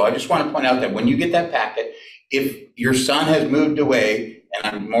out there. So I just want to point out that when you get that packet, if your son has moved away,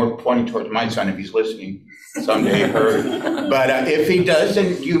 and I'm more pointing towards my son if he's listening someday, but if he does,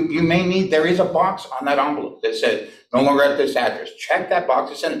 then you may need, there is a box on that envelope that says, no longer at this address. Check that box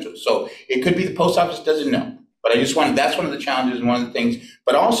and send it to us. So it could be the post office doesn't know. But that's one of the challenges and one of the things,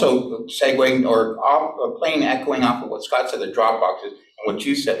 but also segueing or echoing off of what Scott said, the drop boxes, and what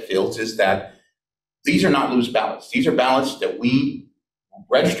you said, Fields, is that these are not loose ballots. These are ballots that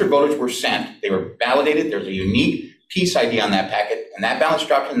registered voters were sent. They were validated. There's a unique piece ID on that packet, and that ballot's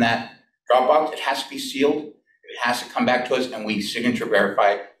dropped in that drop box. It has to be sealed. It has to come back to us, and we signature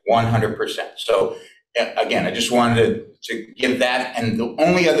verify 100%. So again, I just wanted to give that. And the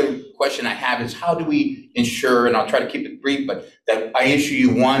only other question I have is how do we ensure, and I'll try to keep it brief, but that I issue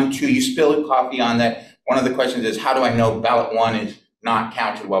you 1, 2, you spill coffee on that. One of the questions is, how do I know ballot 1 is not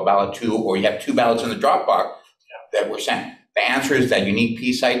counted while ballot 2, or you have 2 ballots in the drop box that were sent? The answer is that unique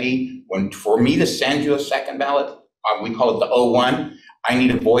piece ID. For me to send you a second ballot, we call it the 01, I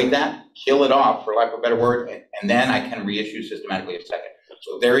need to void that, kill it off, for lack of a better word, and then I can reissue systematically a second.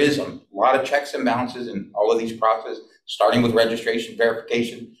 So there is a lot of checks and balances in all of these processes, starting with registration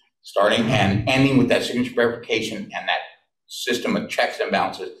verification, starting and ending with that signature verification and that system of checks and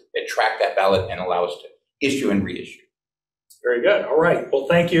balances that track that ballot and allow us to issue and reissue. Very good. All right. Well,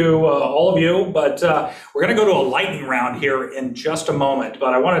 thank you, all of you. But we're going to go to a lightning round here in just a moment.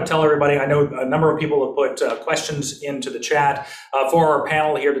 But I want to tell everybody, I know a number of people have put questions into the chat for our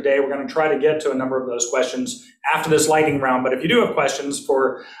panel here today. We're going to try to get to a number of those questions after this lightning round. But if you do have questions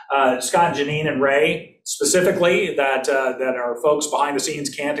for Scott, Janine, and Ray specifically that our folks behind the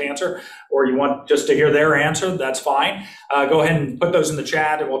scenes can't answer, or you want just to hear their answer, that's fine. Go ahead and put those in the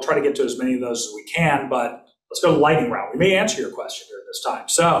chat, and we'll try to get to as many of those as we can. But let's go to lightning round. We may answer your question here this time.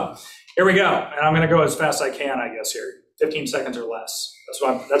 So here we go. And I'm going to go as fast as I can, I guess, here. 15 seconds or less.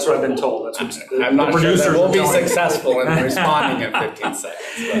 That's what I've been told. That's what I'm not sure that we'll be successful in responding in 15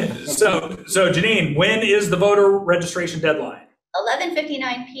 seconds. So Janine, when is the voter registration deadline?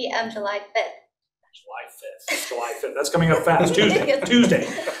 11:59 p.m. July 5th. July 5th. That's July 5th. That's coming up fast. Tuesday.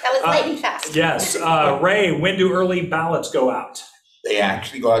 That was lightning fast. Yes. Ray, when do early ballots go out? They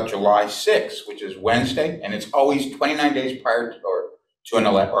actually go out July 6th, which is Wednesday, and it's always 29 days prior to an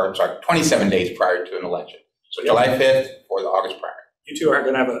election, or I'm sorry, 27 days prior to an election. So July 5th or the August prior. You two are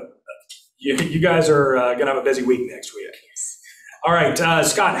going to have you guys are going to have a busy week next week. Yes. All right,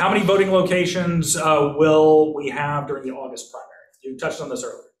 Scott, how many voting locations will we have during the August primary? You touched on this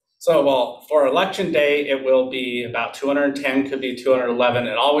earlier. So, well, for election day, it will be about 210, could be 211.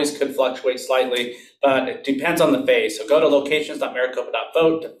 It always could fluctuate slightly but it depends on the phase. So go to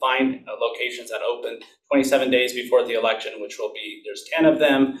locations.maricopa.vote to find locations that open 27 days before the election, which will be, there's 10 of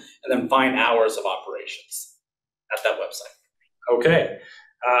them, and then find hours of operations at that website. Okay.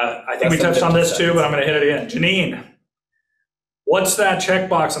 I think we touched on this too, but I'm going to hit it again. Janine, what's that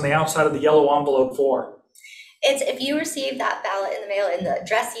checkbox on the outside of the yellow envelope for? It's if you receive that ballot in the mail and the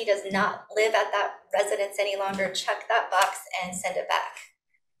addressee does not live at that residence any longer, check that box and send it back.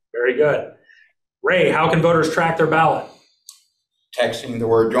 Very good. Ray, how can voters track their ballot? Texting the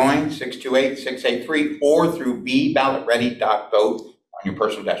word join, 628-683, or through beballotready.vote on your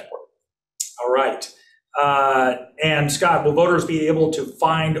personal dashboard. All right. And Scott, will voters be able to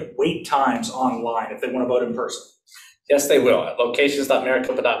find wait times online if they want to vote in person? Yes, they will at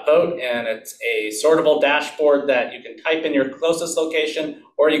locations.maricopa.vote, and it's a sortable dashboard that you can type in your closest location,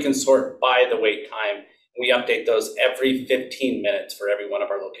 or you can sort by the wait time. We update those every 15 minutes for every one of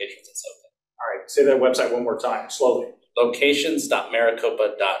our locations in SoCal. All right, say that website one more time, slowly.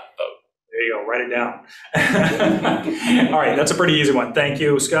 Locations.maricopa.vote. There you go, write it down. All right, that's a pretty easy one. Thank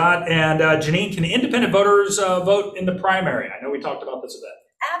you, Scott. And Janine, can independent voters vote in the primary? I know we talked about this a bit.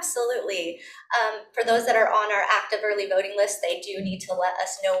 Absolutely. For those that are on our active early voting list, they do need to let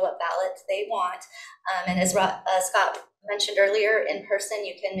us know what ballot they want. And as Scott mentioned earlier, in person,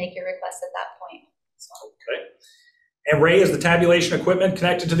 you can make your request at that point. Okay. And Ray, is the tabulation equipment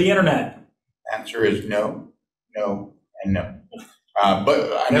connected to the internet? Answer is no, no, and no. But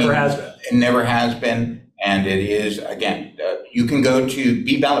I mean, never has been. It never has been, and it is, again, you can go to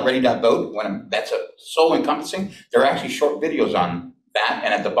beballotready.vote when that's a sole encompassing. There are actually short videos on that,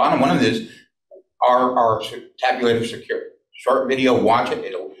 and at the bottom, one of these are tabulator secure. Short video, watch it,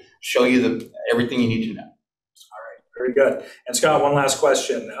 it'll show you everything you need to know. All right, very good. And Scott, one last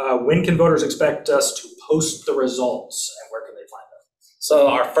question. When can voters expect us to post the results, and where can they find them? So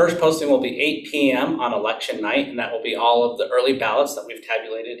our first posting will be 8 p.m. on election night, and that will be all of the early ballots that we've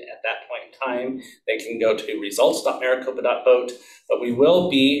tabulated at that point in time. They can go to results.maricopa.vote, but we will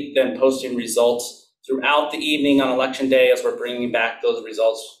be then posting results throughout the evening on election day as we're bringing back those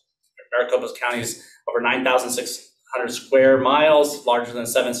results. Maricopa County's over 9,600 square miles, larger than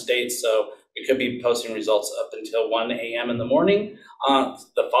 7 states, so we could be posting results up until 1 a.m. in the morning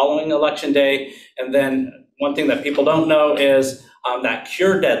the following election day. And then one thing that people don't know is that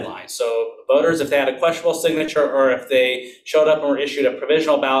cure deadline. So voters, if they had a questionable signature or if they showed up and were issued a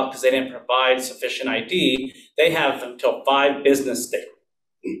provisional ballot because they didn't provide sufficient ID, they have until 5 business days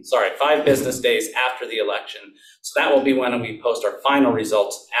after the election. So that will be when we post our final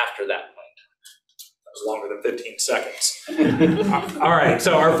results after that point. That was longer than 15 seconds. All right,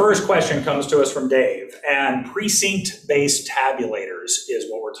 so our first question comes to us from Dave, and precinct-based tabulators is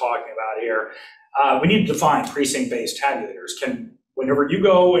what we're talking about here. We need to define precinct-based tabulators. Whenever you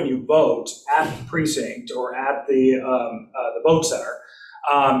go and you vote at the precinct or at the vote center,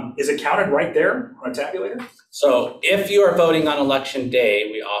 is it counted right there on a tabulator? So if you are voting on election day,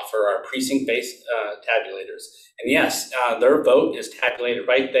 we offer our precinct-based tabulators. And yes, their vote is tabulated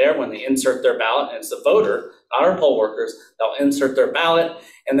right there when they insert their ballot. And it's the voter, not our poll workers. They'll insert their ballot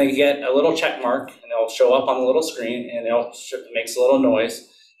and they get a little check mark and it'll show up on the little screen and it makes a little noise.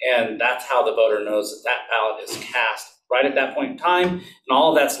 And that's how the voter knows that that ballot is cast right at that point in time. And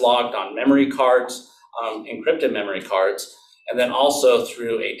all of that's logged on memory cards, encrypted memory cards, and then also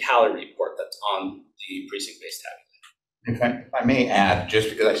through a tally report that's on the precinct-based tabulator. If I may add,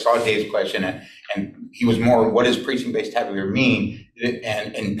 just because I saw Dave's question and he was more, what does precinct-based tabulator mean?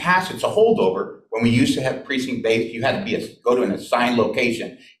 And in past, it's a holdover. When we used to have precinct-based, you had to go to an assigned location,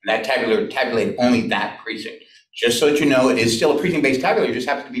 and that tabulator tabulated only that precinct. Just so that you know, it is still a precinct-based tabulator, it just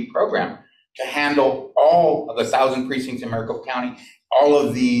happens to be programmed to handle all of the 1,000 precincts in Maricopa County, all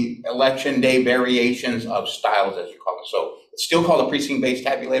of the election day variations of styles, as you call it. So it's still called a precinct-based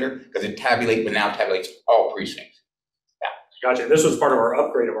tabulator because it now tabulates all precincts. Yeah. Gotcha. This was part of our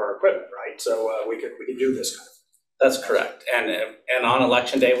upgrade of our equipment, right? So we could do this kind of thing. That's correct. And on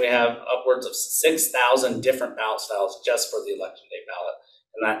election day, we have upwards of 6,000 different ballot styles just for the election day ballot.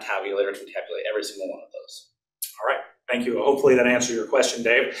 And that tabulator can tabulate every single one of those. All right. Thank you. Hopefully that answered your question,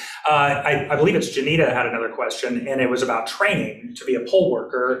 Dave. I believe it's Janita had another question, and it was about training to be a poll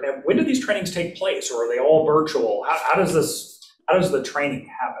worker. And when do these trainings take place, or are they all virtual? How does the training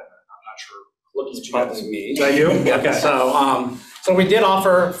happen? I'm not sure. Looking at you guys. Probably me. Is that you? Okay. So we did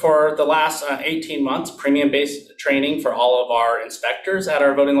offer for the last 18 months premium-based training for all of our inspectors at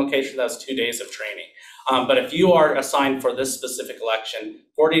our voting location. That's 2 days of training. But if you are assigned for this specific election,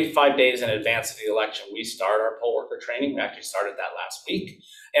 45 days in advance of the election, we start our poll worker training. We actually started that last week.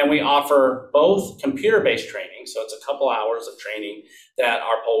 And we offer both computer-based training, so it's a couple hours of training that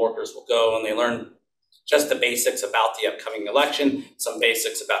our poll workers will go and they learn just the basics about the upcoming election, some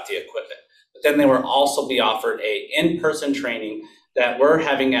basics about the equipment. But then they will also be offered a in-person training that we're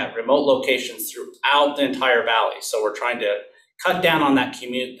having at remote locations throughout the entire valley. So we're trying to cut down on that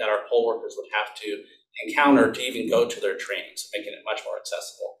commute that our poll workers would have to encounter to even go to their trainings, making it much more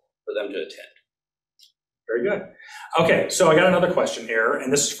accessible for them to attend. Very good. Okay, so I got another question here,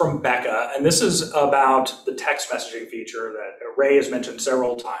 and this is from Becca, and this is about the text messaging feature that Ray has mentioned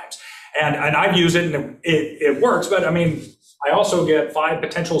several times. And I've used it, and it works, but I mean, I also get 5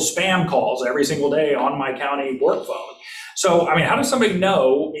 potential spam calls every single day on my county work phone. So, I mean, how does somebody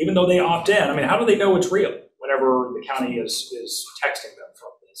know, even though they opt in, I mean, how do they know it's real whenever the county is texting them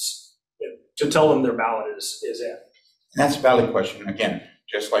from this, to tell them their ballot is in? That's a valid question. Again,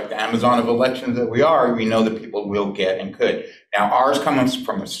 just like the Amazon of elections that we are, we know that people will get and could. Now, ours comes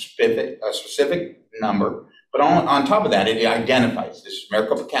from a specific number, but on top of that, it identifies this is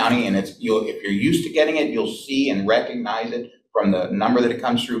Maricopa County, and if you're used to getting it, you'll see and recognize it from the number that it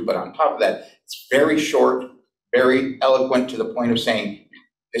comes through. But on top of that, it's very short, very eloquent, to the point of saying,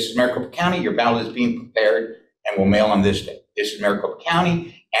 this is Maricopa County, your ballot is being prepared and will mail on this day. This is Maricopa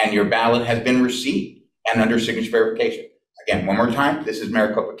County, and your ballot has been received and under signature verification. Again, one more time, this is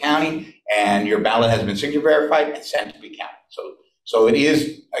Maricopa County, and your ballot has been signature verified and sent to be counted. So it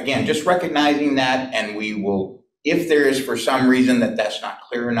is, again, just recognizing that, and we will, if there is for some reason that's not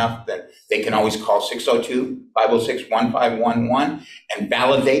clear enough, then they can always call 602-506-1511 and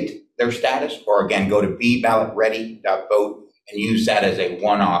validate their status, or again, go to beballotready.vote and use that as a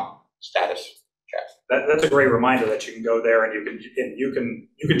one-off status check. That's a great reminder that you can go there and you can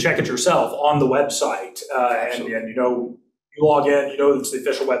check it yourself on the website, and you log in. You know it's the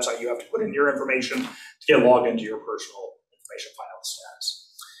official website. You have to put in your information to get logged into your personal information file status.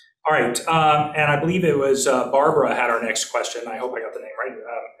 All right, and I believe it was Barbara had our next question. I hope I got the name right.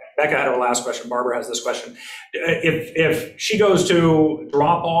 Becca had our last question. Barbara has this question. If she goes to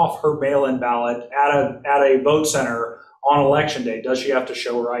drop off her mail-in ballot at a vote center on election day, does she have to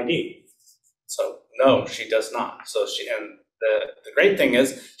show her ID? So no, she does not. So the great thing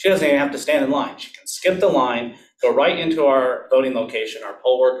is she doesn't even have to stand in line. She can skip the line, go right into our voting location. Our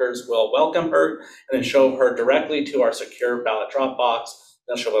poll workers will welcome her and then show her directly to our secure ballot drop box.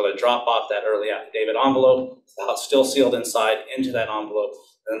 Then she'll be able to drop off that early affidavit envelope, the ballot still sealed inside, into that envelope.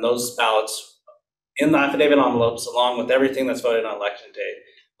 And then those ballots in the affidavit envelopes, along with everything that's voted on election day,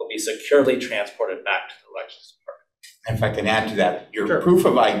 will be securely transported back to the elections department. If I can add to that, your proof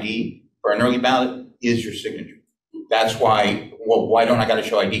of ID for an early ballot is your signature. That's why, why don't I got to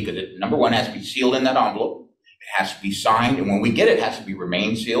show ID? Because number one, it has to be sealed in that envelope. It has to be signed, and when we get it, it has to be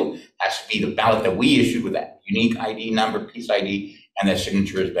remain sealed. It has to be the ballot that we issued with that unique ID number, piece ID, and that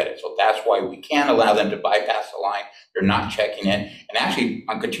signature is vetted. So that's why we can't allow them to bypass the line. They're not checking it. And actually,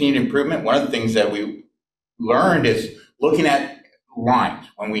 on continued improvement, one of the things that we learned is looking at lines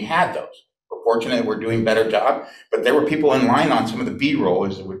when we had those. We're fortunate we're doing a better job, but there were people in line on some of the B-roll,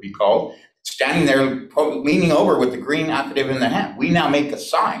 as it would be called, standing there leaning over with the green affidavit in their hand. We now make a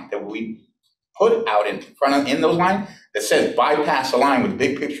sign that we put out in front of, in those lines, that says bypass the line with a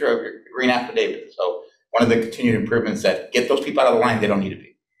big picture of your green affidavit. So one of the continued improvements that get those people out of the line they don't need to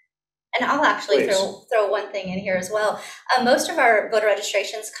be. And I'll actually throw one thing in here as well. Most of our voter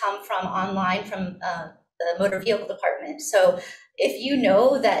registrations come from online from the motor vehicle department. So if you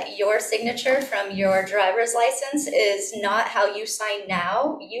know that your signature from your driver's license is not how you sign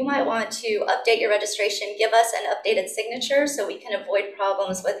now, you might want to update your registration, give us an updated signature so we can avoid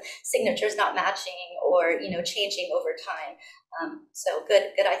problems with signatures not matching or changing over time. So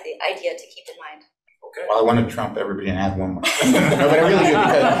good idea to keep in mind. Okay. Well, I want to trump everybody and add one more. No, but I really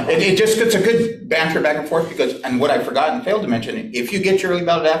do, because it's a good banter back and forth, because, and what I forgot and failed to mention, if you get your early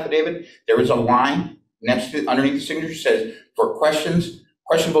ballot affidavit, there is a line next to, underneath the signature, says, for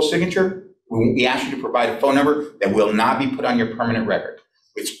questionable signature, we ask you to provide a phone number that will not be put on your permanent record.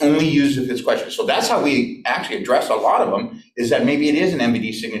 It's only used if it's questioned. So that's how we actually address a lot of them, is that maybe it is an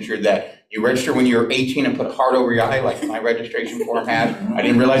MVD signature that you register when you're 18 and put a heart over your eye, like my registration form has. I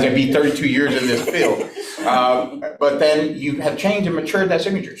didn't realize I'd be 32 years in this field. But then you have changed and matured that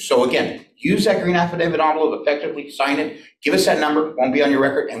signature. So again, use that green affidavit envelope, effectively sign it, give us that number, won't be on your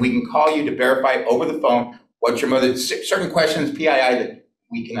record, and we can call you to verify over the phone what's your mother, certain questions, PII, that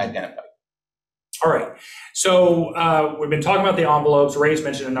we can identify. All right. So we've been talking about the envelopes. Ray's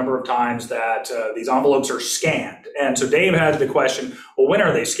mentioned a number of times that these envelopes are scanned. And so Dave had the question, well, when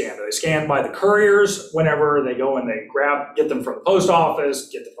are they scanned? Are they scanned by the couriers whenever they go and they get them from the post office,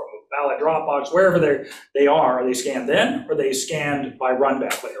 get them from the ballot drop box, wherever they are they scanned then, or are they scanned by run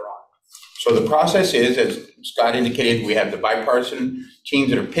back later on? So the process is, as Scott indicated, we have the bipartisan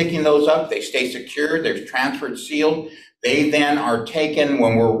teams that are picking those up. They stay secure, they're transferred, sealed. They then are taken,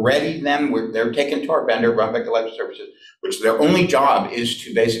 when we're ready, they're taken to our vendor, Runback Electric Services, which their only job is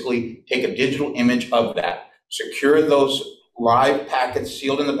to basically take a digital image of that, secure those live packets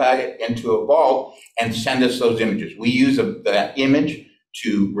sealed in the packet into a vault, and send us those images. We use that image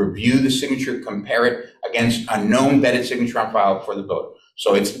to review the signature, compare it against a known vetted signature on file for the voter.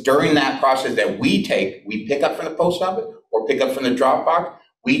 So it's during that process that we pick up from the post office or pick up from the drop box.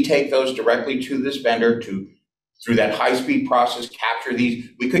 We take those directly to this vendor through that high-speed process, capture these.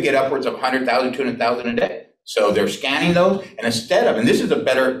 We could get upwards of 100,000, 200,000 a day. So they're scanning those, and and this is a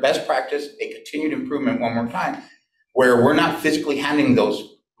best practice, a continued improvement one more time, where we're not physically handing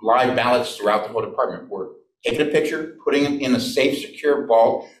those live ballots throughout the whole department. We're taking a picture, putting them in a safe, secure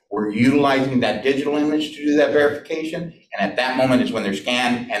vault. We're utilizing that digital image to do that verification. And at that moment is when they're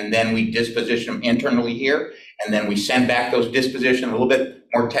scanned, and then we disposition them internally here. And then we send back those dispositions, a little bit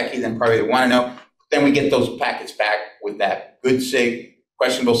more techie than probably they want to know. Then we get those packets back with that good sig,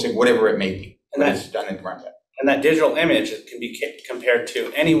 questionable sig, whatever it may be. And that's done in the Runback. And that digital image can be compared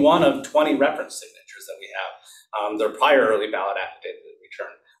to any one of 20 reference signatures that we have. Their prior early ballot affidavit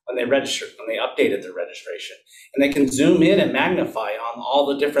return, when they registered, when they updated their registration. And they can zoom in and magnify on all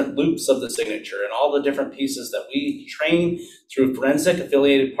the different loops of the signature and all the different pieces that we train through forensic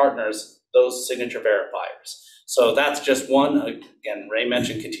affiliated partners, those signature verifiers. So that's just one, again, Ray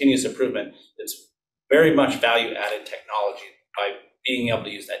mentioned continuous improvement. It's very much value-added technology by being able to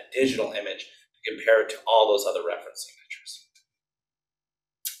use that digital image to compare it to all those other reference signatures.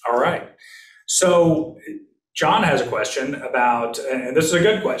 All right. So John has a question about, and this is a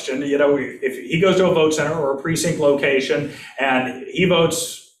good question, if he goes to a vote center or a precinct location and he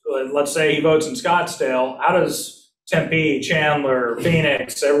votes, let's say he votes in Scottsdale, how does Tempe, Chandler,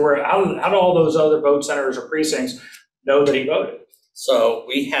 Phoenix, everywhere, how do all those other vote centers or precincts know that he voted? So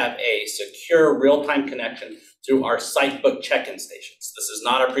we have a secure real-time connection through our site book check-in stations. This is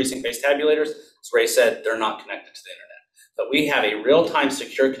not our precinct-based tabulators. As Ray said, they're not connected to the internet. But we have a real-time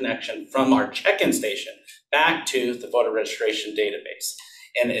secure connection from our check-in station back to the voter registration database.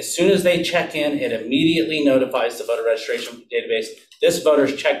 And as soon as they check in, it immediately notifies the voter registration database, this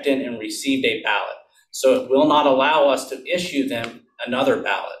voter's checked in and received a ballot. So it will not allow us to issue them another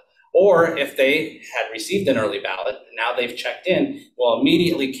ballot. Or if they had received an early ballot, and now they've checked in, we'll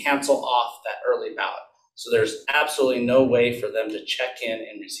immediately cancel off that early ballot. So there's absolutely no way for them to check in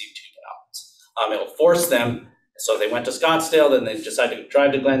and receive two ballots. It will force them, so if they went to Scottsdale, then they decide to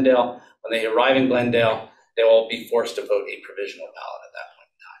drive to Glendale. When they arrive in Glendale, they will be forced to vote a provisional ballot at that point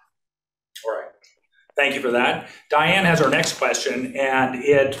in time. All right. Thank you for that. Diane has our next question, and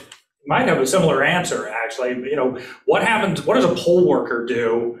it might have a similar answer, actually. What happens, what does a poll worker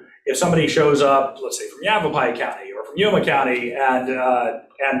do if somebody shows up, let's say from Yavapai County or from Yuma County,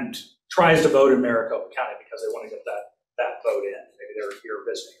 and tries to vote in Maricopa County because they want to get that vote in? Maybe they're here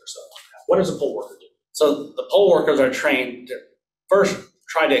visiting or something like that. What does a poll worker do? So the poll workers are trained to first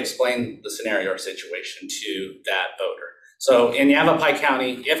try to explain the scenario or situation to that voter. So in Yavapai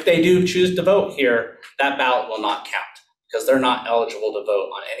County, if they do choose to vote here, that ballot will not count because they're not eligible to vote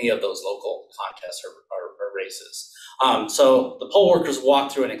on any of those local contests or races. So the poll workers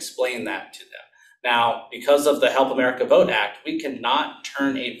walk through and explain that to them. Now, because of the Help America Vote Act, we cannot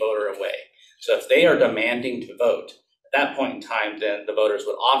turn a voter away. So if they are demanding to vote, at that point in time, then the voters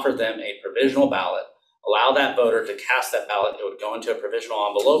would offer them a provisional ballot, allow that voter to cast that ballot. It would go into a provisional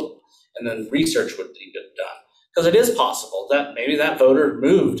envelope, and then research would be done. Because it is possible that maybe that voter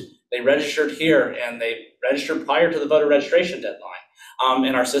moved, they registered here, and they registered prior to the voter registration deadline,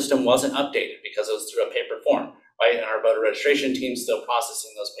 and our system wasn't updated because it was through a paper form, right? And our voter registration team's still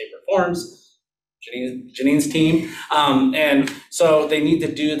processing those paper forms, Janine's team, and so they need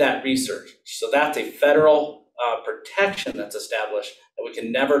to do that research. So that's a federal protection that's established that we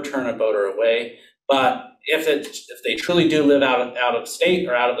can never turn a voter away. But if they truly do live out of state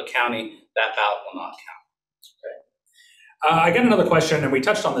or out of the county, that ballot will not count. I got another question, and we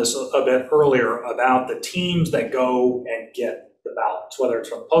touched on this a bit earlier about the teams that go and get the ballots, whether it's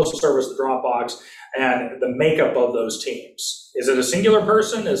from the Postal Service, the drop box, and the makeup of those teams. Is it a singular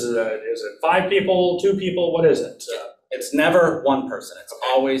person? Is it 5 people, 2 people? What is it? It's never one person. It's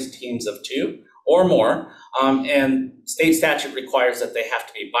always teams of 2 or more. And state statute requires that they have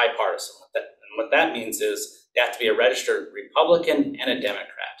to be bipartisan. What that means is they have to be a registered Republican and a Democrat.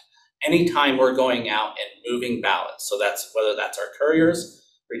 Anytime we're going out and moving ballots, so that's whether that's our couriers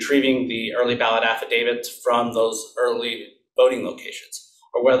retrieving the early ballot affidavits from those early voting locations,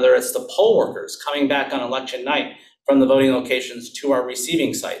 or whether it's the poll workers coming back on election night from the voting locations to our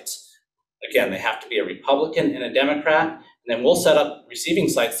receiving sites. Again, they have to be a Republican and a Democrat, and then we'll set up receiving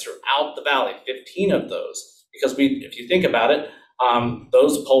sites throughout the valley, 15 of those, because if you think about it,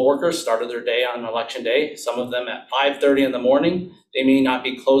 those poll workers started their day on election day, some of them at 5:30 in the morning. They may not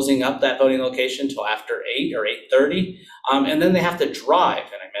be closing up that voting location till after 8 or 8:30, and then they have to drive.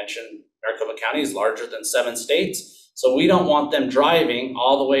 And I mentioned Maricopa County is larger than 7 states, so we don't want them driving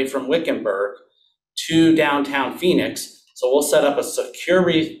all the way from Wickenburg to downtown Phoenix. So we'll set up a secure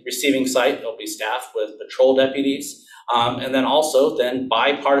receiving site. It'll be staffed with patrol deputies, and then also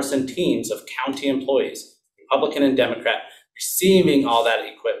bipartisan teams of county employees, Republican and Democrat, receiving all that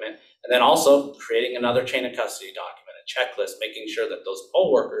equipment, and then also creating another chain of custody document, a checklist, making sure that those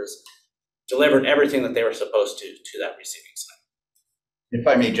poll workers delivered everything that they were supposed to that receiving site. If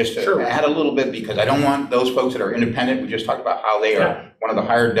I may just add a little bit, because I don't want those folks that are independent, we just talked about how they are one of the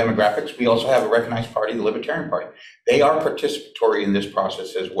higher demographics. We also have a recognized party, the Libertarian Party. They are participatory in this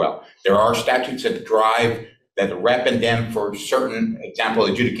process as well. There are statutes that drive that the rep and dem for certain, example,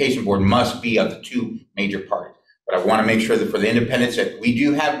 adjudication board must be of the 2 major parties. But I want to make sure that for the independents that we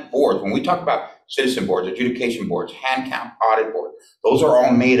do have boards, when we talk about citizen boards, adjudication boards, hand count, audit board, those are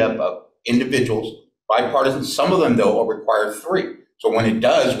all made up of individuals, bipartisan. Some of them, though, will require 3. So when it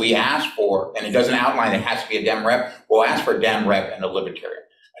does, we ask for, and it doesn't outline it has to be a Dem rep, we'll ask for a Dem rep and a Libertarian,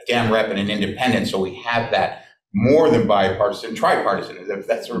 a Dem rep and an independent, so we have that more than bipartisan, tripartisan, if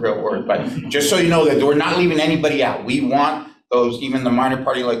that's a real word. But just so you know that we're not leaving anybody out. We want those, even the minor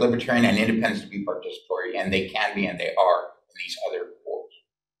party like Libertarian and independents, to be participatory, and they can be, and they are in these other boards.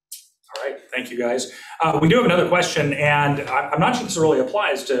 All right, thank you guys. We do have another question, and I'm not sure this really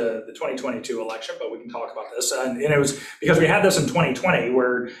applies to the 2022 election, but we can talk about this. And it was because we had this in 2020,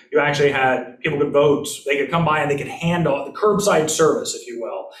 where you actually had people could vote, they could come by and they could handle the curbside service, if you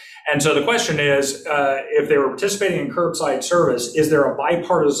will. And so the question is, if they were participating in curbside service, is there a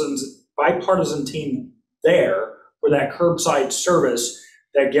bipartisan team there for that curbside service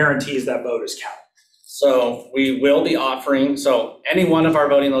that guarantees that vote is counted? So we will be offering, so any one of our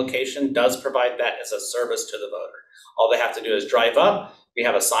voting location does provide that as a service to the voter. All they have to do is drive up. We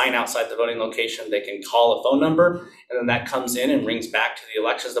have a sign outside the voting location. They can call a phone number, and then that comes in and rings back to the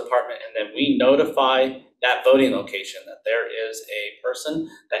elections department. And then we notify that voting location that there is a person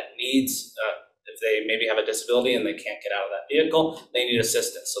that needs, if they maybe have a disability and they can't get out of that vehicle, they need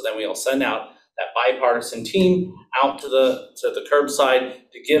assistance. So then we'll send out that bipartisan team out to the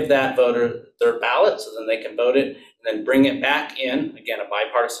curbside to give that voter their ballot, so then they can vote it and then bring it back in. Again, a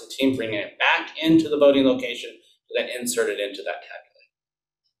bipartisan team bringing it back into the voting location to then insert it into that tabulator.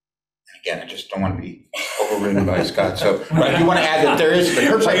 And again, I just don't want to be overridden by Scott. So, but I do want to add that there is the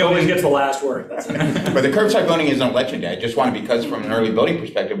curbside voting. Always gets the last word. But the curbside voting is an election day. I just want to, because from an early voting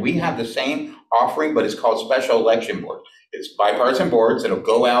perspective, we have the same offering, but it's called special election board. It's bipartisan boards that'll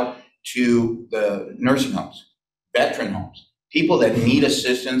go out to the nursing homes, veteran homes, people that need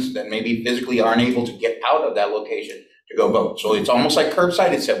assistance that maybe physically aren't able to get out of that location to go vote. So it's almost like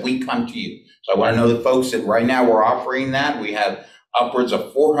curbside, except we come to you. So I want to know the folks that right now we're offering that. We have upwards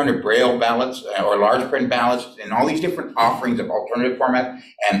of 400 Braille ballots or large print ballots and all these different offerings of alternative format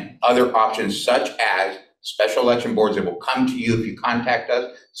and other options such as special election boards that will come to you if you contact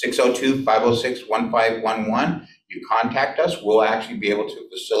us, 602-506-1511. You contact us, we'll actually be able to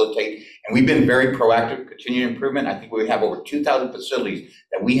facilitate. And we've been very proactive, continuing improvement. I think we have over 2,000 facilities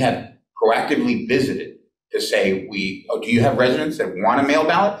that we have proactively visited to say, do you have residents that want a mail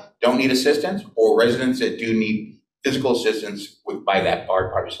ballot, don't need assistance, or residents that do need physical assistance by that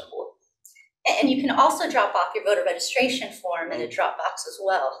bipartisan board? And you can also drop off your voter registration form in a drop box as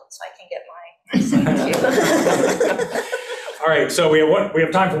well, so I can get my signature. All right, so we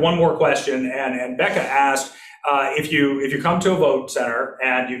have time for one more question, and Becca asked, if you come to a vote center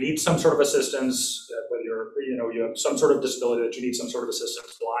and you need some sort of assistance, whether you have some sort of disability that you need some sort of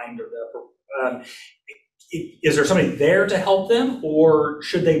assistance, blind or deaf, is there somebody there to help them, or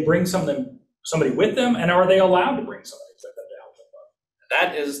should they bring somebody with them, and are they allowed to bring somebody with them to help them vote?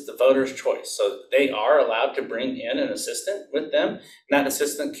 That is the voter's choice. So they are allowed to bring in an assistant with them, and that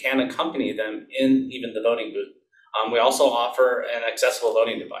assistant can accompany them in even the voting booth. We also offer an accessible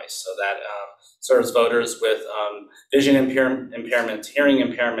voting device, so that serves voters with vision impairments, hearing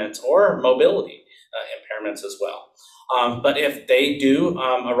impairments, or mobility impairments as well. But if they do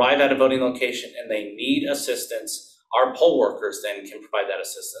arrive at a voting location and they need assistance, our poll workers then can provide that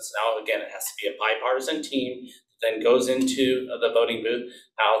assistance. Now, again, it has to be a bipartisan team that then goes into the voting booth.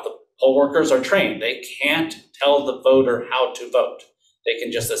 Now, the poll workers are trained. They can't tell the voter how to vote. They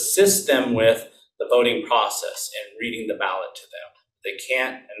can just assist them with the voting process and reading the ballot to them. They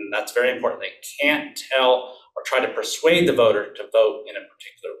can't, and that's very important, they can't tell or try to persuade the voter to vote in a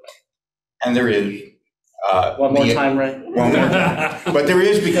particular way. And there is. One more time, Ray. One more time. But there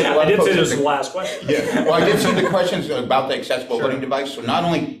is, because a lot I did of folks say this have is the last question. Yeah, well, I did some of the questions about the accessible Sure. voting device. So not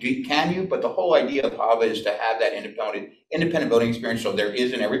only can you, but the whole idea of HAVA is to have that independent voting experience. So there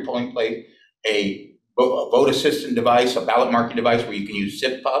is in every polling place a vote assistant device, a ballot marking device where you can use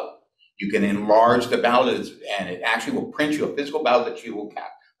ZipPub. You can enlarge the ballot, and it actually will print you a physical ballot that you will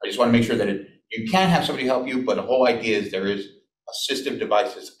count. I just want to make sure that you can have somebody help you, but the whole idea is there is assistive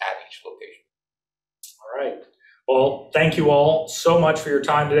devices at each location. All right. Well, thank you all so much for your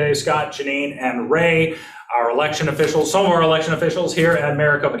time today, Scott, Janine, and Ray, our election officials, some of our election officials here at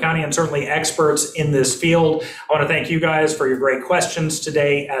Maricopa County, and certainly experts in this field. I want to thank you guys for your great questions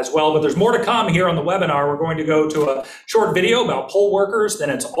today as well, but there's more to come here on the webinar. We're going to go to a short video about poll workers, then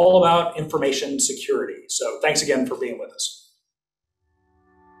it's all about information security. So thanks again for being with us.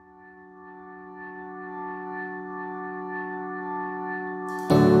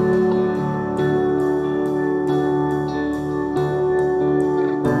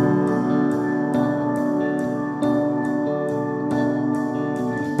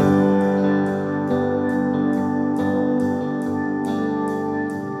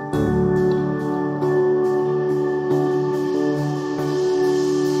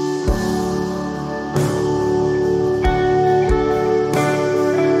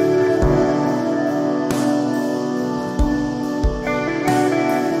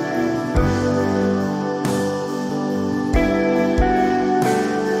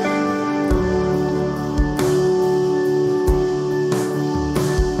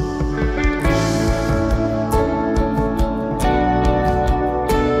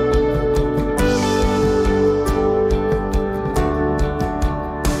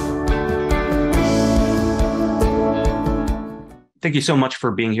 Thank you so much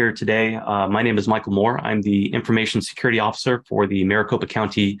for being here today. My name is Michael Moore. I'm the Information Security Officer for the Maricopa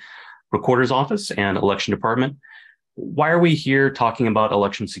County Recorder's Office and Election Department. Why are we here talking about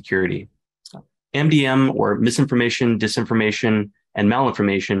election security? MDM, or misinformation, disinformation, and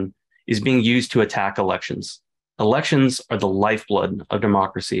malinformation, is being used to attack elections. Elections are the lifeblood of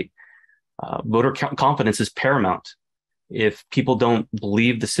democracy. Voter confidence is paramount. If people don't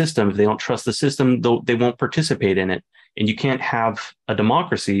believe the system, if they don't trust the system, they won't participate in it. And you can't have a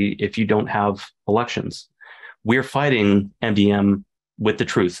democracy if you don't have elections. We're fighting MDM with the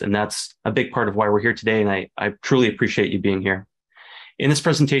truth, and that's a big part of why we're here today, and I truly appreciate you being here. In this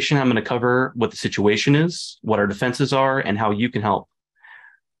presentation, I'm going to cover what the situation is, what our defenses are, and how you can help.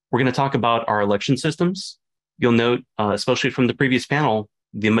 We're going to talk about our election systems. You'll note, especially from the previous panel,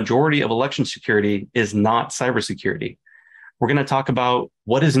 the majority of election security is not cybersecurity. We're going to talk about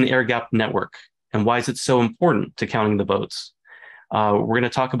what is an air-gapped network and why is it so important to counting the votes. We're going to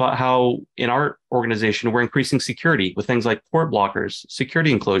talk about how in our organization, we're increasing security with things like port blockers,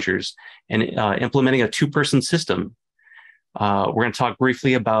 security enclosures, and implementing a two-person system. We're going to talk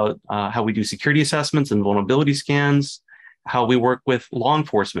briefly about how we do security assessments and vulnerability scans, how we work with law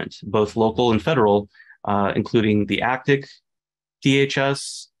enforcement, both local and federal, including the ACTIC,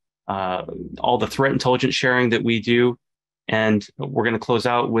 DHS, all the threat intelligence sharing that we do. And we're going to close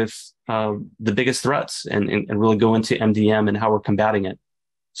out with the biggest threats and really go into MDM and how we're combating it.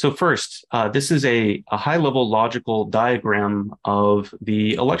 So first, this is a high-level logical diagram of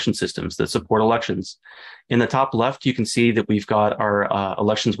the election systems that support elections. In the top left, you can see that we've got our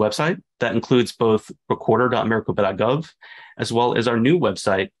elections website. That includes both recorder.maricopa.gov, as well as our new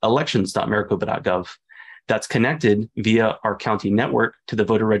website, elections.maricopa.gov. That's connected via our county network to the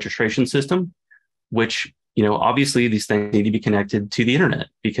voter registration system, which, obviously these things need to be connected to the internet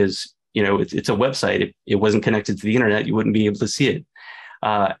because, it's a website. If it wasn't connected to the internet, you wouldn't be able to see it.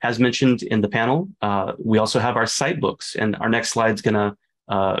 As mentioned in the panel, we also have our site books, and our next slide is going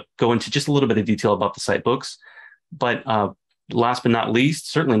to go into just a little bit of detail about the site books. But last but not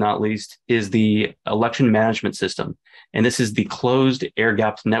least, certainly not least, is the election management system. And this is the closed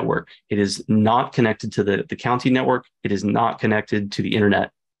air-gapped network. It is not connected to the county network. It is not connected to the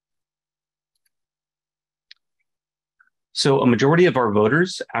internet. So a majority of our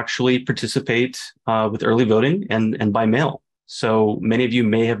voters actually participate with early voting and by mail. So many of you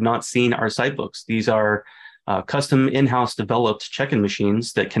may have not seen our site books. These are custom in-house developed check-in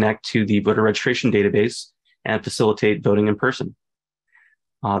machines that connect to the voter registration database and facilitate voting in person.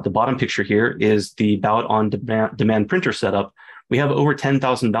 The bottom picture here is the ballot on demand printer setup. We have over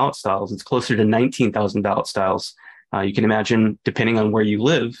 10,000 ballot styles. It's closer to 19,000 ballot styles. You can imagine, depending on where you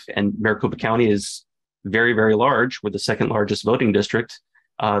live, and Maricopa County is very, very large. We're the second largest voting district.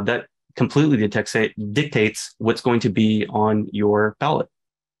 That completely dictates what's going to be on your ballot.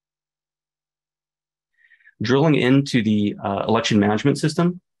 Drilling into the election management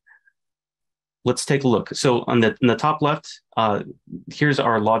system, let's take a look. So on the top left, here's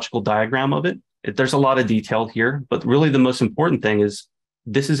our logical diagram of it. There's a lot of detail here, but really the most important thing is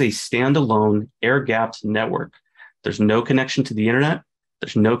this is a standalone air-gapped network. There's no connection to the internet.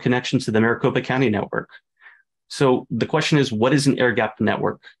 There's no connection to the Maricopa County network. So the question is, what is an air-gapped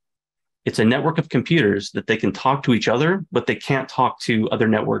network? It's a network of computers that they can talk to each other, but they can't talk to other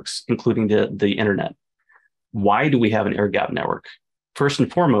networks, including the internet. Why do we have an air-gapped network? First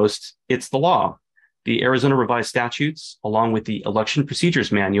and foremost, it's the law. The Arizona Revised Statutes, along with the Election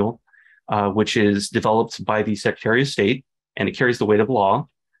Procedures Manual, which is developed by the Secretary of State, and it carries the weight of law.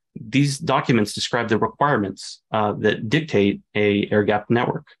 These documents describe the requirements that dictate a air-gapped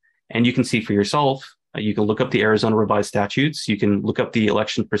network. And you can see for yourself, you can look up the Arizona Revised Statutes. You can look up the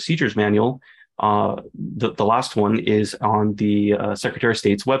Election Procedures Manual. The last one is on the Secretary of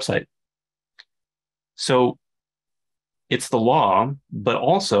State's website. So it's the law, but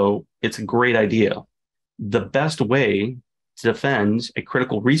also it's a great idea. The best way to defend a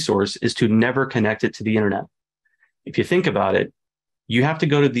critical resource is to never connect it to the internet. If you think about it, you have to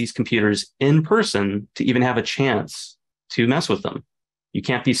go to these computers in person to even have a chance to mess with them. You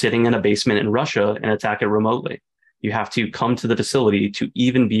can't be sitting in a basement in Russia and attack it remotely. You have to come to the facility to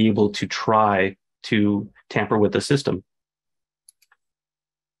even be able to try to tamper with the system.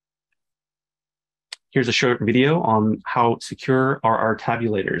 Here's a short video on how secure are our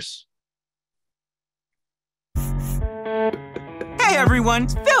tabulators. Hey everyone,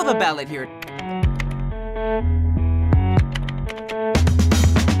 Phil the Ballot here.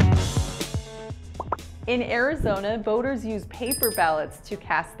 In Arizona, voters use paper ballots to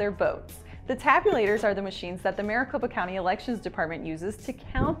cast their votes. The tabulators are the machines that the Maricopa County Elections Department uses to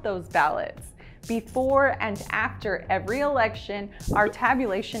count those ballots. Before and after every election, our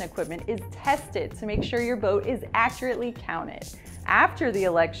tabulation equipment is tested to make sure your vote is accurately counted. After the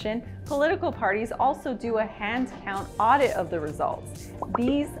election, political parties also do a hand count audit of the results.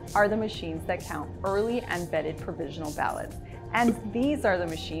 These are the machines that count early and vetted provisional ballots. And these are the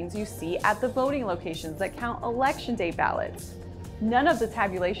machines you see at the voting locations that count election day ballots. None of the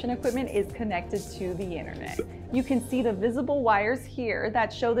tabulation equipment is connected to the internet. You can see the visible wires here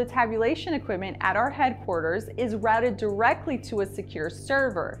that show the tabulation equipment at our headquarters is routed directly to a secure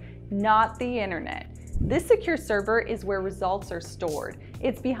server, not the internet. This secure server is where results are stored.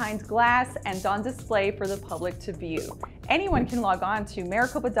 It's behind glass and on display for the public to view. Anyone can log on to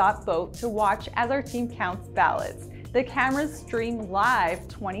maricopa.vote to watch as our team counts ballots. The cameras stream live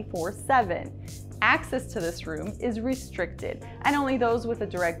 24/7. Access to this room is restricted, and only those with a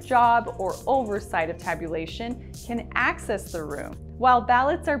direct job or oversight of tabulation can access the room. While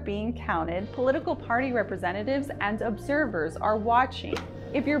ballots are being counted, political party representatives and observers are watching.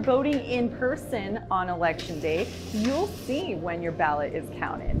 If you're voting in person on election day, you'll see when your ballot is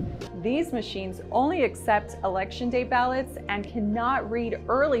counted. These machines only accept election day ballots and cannot read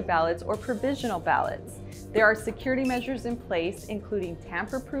early ballots or provisional ballots. There are security measures in place, including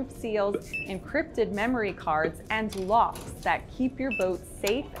tamper-proof seals, encrypted memory cards, and locks that keep your vote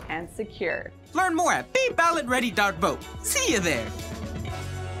safe and secure. Learn more at BeBallotReady.vote. See you there.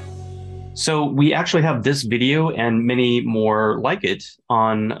 So we actually have this video and many more like it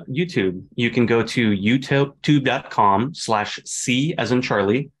on YouTube. You can go to youtube.com/C as in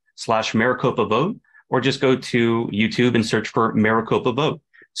Charlie /Maricopa Vote, or just go to YouTube and search for Maricopa Vote.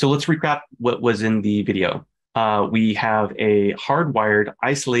 So let's recap what was in the video. We have a hardwired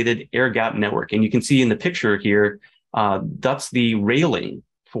isolated air gap network. And you can see in the picture here, that's the railing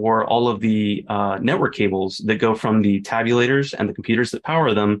for all of the network cables that go from the tabulators and the computers that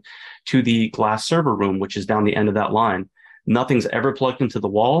power them to the glass server room, which is down the end of that line. Nothing's ever plugged into the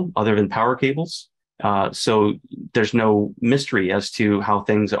wall other than power cables. So there's no mystery as to how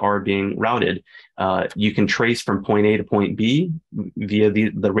things are being routed. You can trace from point A to point B via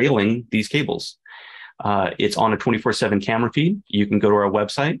the railing, these cables. It's on a 24/7 camera feed. You can go to our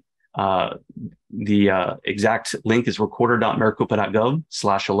website. The exact link is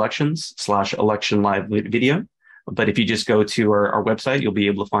recorder.maricopa.gov/elections/election live video. But if you just go to our website, you'll be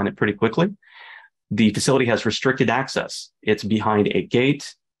able to find it pretty quickly. The facility has restricted access. It's behind a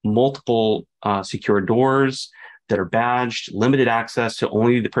gate, multiple secure doors that are badged, limited access to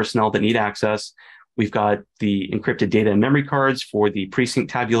only the personnel that need access. We've got the encrypted data and memory cards for the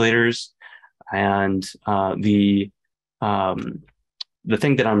precinct tabulators. And the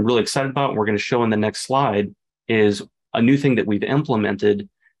thing that I'm really excited about, and we're going to show in the next slide, is a new thing that we've implemented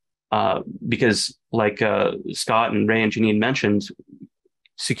because like Scott and Ray and Janine mentioned,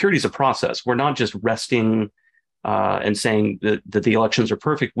 security is a process. We're not just resting and saying that the elections are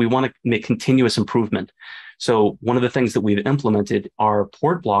perfect. We want to make continuous improvement. So one of the things that we've implemented are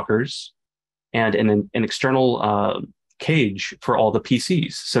port blockers and an external cage for all the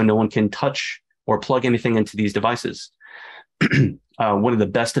PCs, so no one can touch or plug anything into these devices. One of the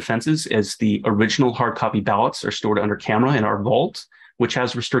best defenses is the original hard copy ballots are stored under camera in our vault, which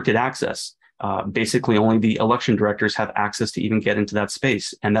has restricted access. Basically, only the election directors have access to even get into that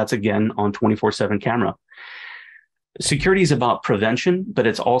space, and that's again on 24/7 camera. Security is about prevention, but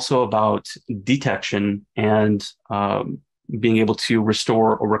it's also about detection and being able to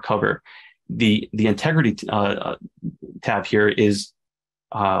restore or recover. The integrity tab here is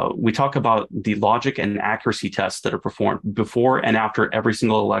we talk about the logic and accuracy tests that are performed before and after every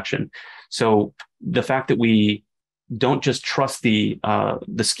single election. So the fact that we don't just trust the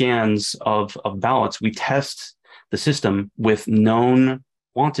scans of ballots, we test the system with known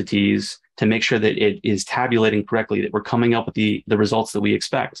quantities to make sure that it is tabulating correctly, that we're coming up with the results that we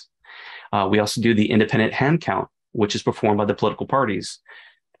expect. We also do the independent hand count, which is performed by the political parties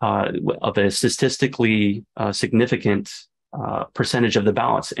of a statistically significant percentage of the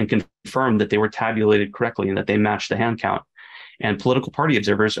ballots, and confirm that they were tabulated correctly and that they matched the hand count. And political party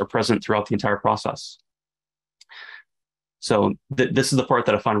observers are present throughout the entire process. So this is the part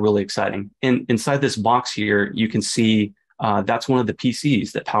that I find really exciting. Inside this box here, you can see that's one of the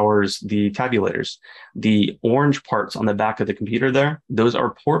PCs that powers the tabulators. The orange parts on the back of the computer there, those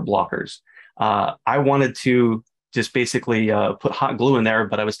are port blockers. I wanted to just basically put hot glue in there,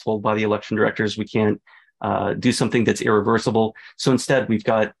 but I was told by the election directors we can't do something that's irreversible. So instead, we've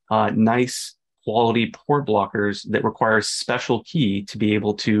got nice quality port blockers that require a special key to be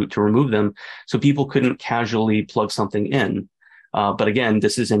able to remove them, so people couldn't casually plug something in. But again,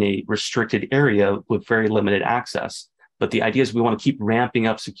 this is in a restricted area with very limited access. But the idea is we want to keep ramping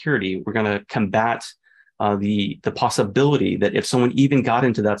up security. We're going to combat the possibility that if someone even got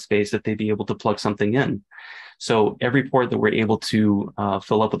into that space, that they'd be able to plug something in. So every port that we're able to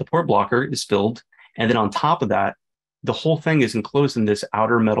fill up with a port blocker is filled. And then on top of that, the whole thing is enclosed in this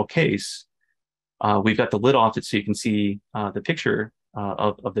outer metal case. We've got the lid off it so you can see the picture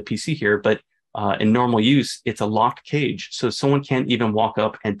of the PC here, but in normal use, it's a locked cage. So someone can't even walk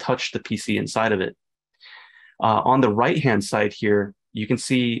up and touch the PC inside of it. On the right-hand side here, you can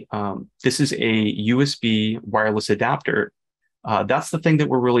see this is a USB wireless adapter. That's the thing that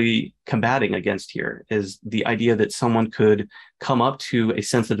we're really combating against here, is the idea that someone could come up to a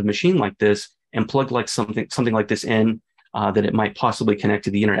sensitive machine like this and plug like something like this in, that it might possibly connect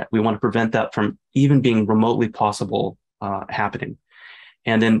to the internet. We want to prevent that from even being remotely possible happening.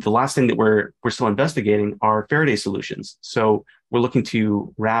 And then the last thing that we're still investigating are Faraday solutions. So we're looking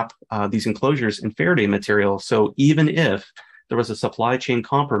to wrap these enclosures in Faraday material. So even if there was a supply chain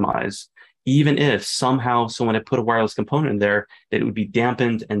compromise, even if somehow someone had put a wireless component in there, that it would be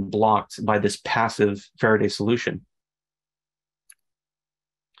dampened and blocked by this passive Faraday solution.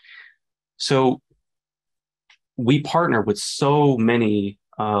 So we partner with so many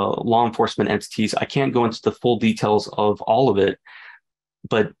law enforcement entities. I can't go into the full details of all of it,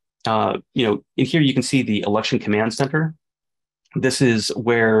 but in here you can see the Election Command Center. This is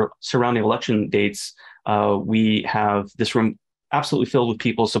where, surrounding election dates, we have this room absolutely filled with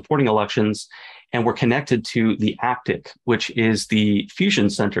people supporting elections, and we're connected to the ACTIC, which is the fusion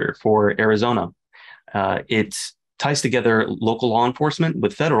center for Arizona. It ties together local law enforcement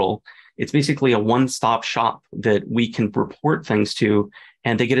with federal. It's basically a one-stop shop that we can report things to,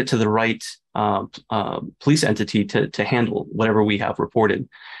 and they get it to the right police entity to handle whatever we have reported.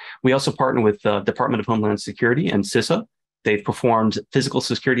 We also partner with the Department of Homeland Security and CISA. They've performed physical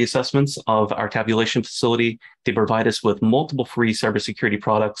security assessments of our tabulation facility. They provide us with multiple free cybersecurity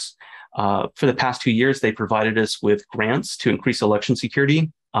products. For the past 2 years, they provided us with grants to increase election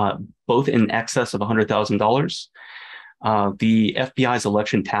security, both in excess of $100,000. The FBI's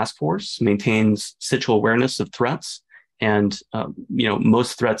election task force maintains situational awareness of threats, and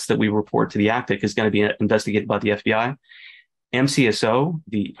most threats that we report to the ACTIC is going to be investigated by the FBI. MCSO,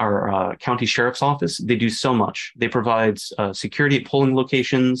 our county sheriff's office, they do so much. They provide security at polling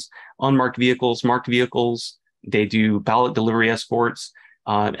locations, unmarked vehicles, marked vehicles. They do ballot delivery escorts,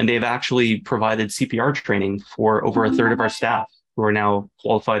 and they've actually provided CPR training for over a third of our staff, who are now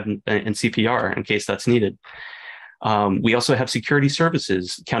qualified in CPR in case that's needed. We also have security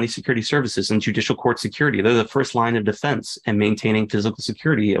services, county security services, and judicial court security. They're the first line of defense in maintaining physical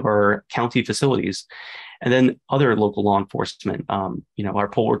security of our county facilities. And then other local law enforcement, our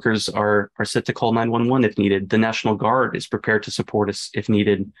poll workers are set to call 911 if needed. The National Guard is prepared to support us if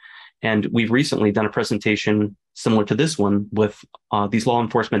needed. And we've recently done a presentation similar to this one with these law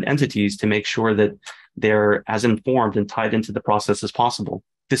enforcement entities to make sure that they're as informed and tied into the process as possible.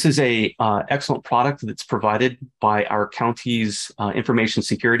 This is a excellent product that's provided by our county's information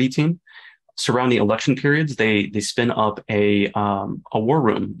security team. surrounding election periods, they spin up a war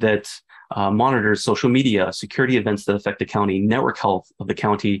room that monitors social media, security events that affect the county, network health of the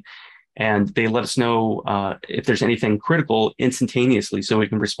county, and they let us know if there's anything critical instantaneously so we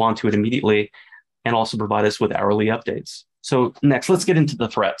can respond to it immediately and also provide us with hourly updates. So next, let's get into the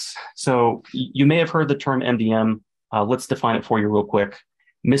threats. So you may have heard the term MDM. Let's define it for you real quick.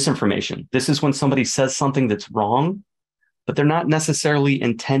 Misinformation. This is when somebody says something that's wrong, but they're not necessarily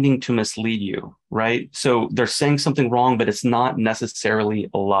intending to mislead you, right? So they're saying something wrong, but it's not necessarily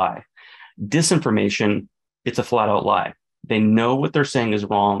a lie. Disinformation, it's a flat out lie. They know what they're saying is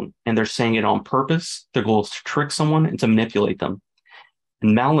wrong, and they're saying it on purpose. Their goal is to trick someone and to manipulate them.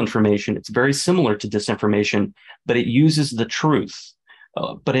 And malinformation, it's very similar to disinformation, but it uses the truth,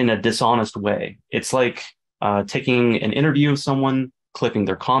 but in a dishonest way. It's like taking an interview of someone, clipping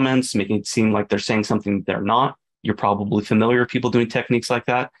their comments, making it seem like they're saying something they're not. You're probably familiar with people doing techniques like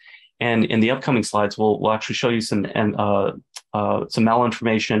that. And in the upcoming slides, we'll actually show you some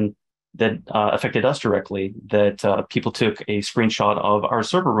malinformation that affected us directly, that people took a screenshot of our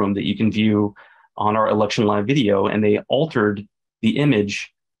server room that you can view on our election live video, and they altered the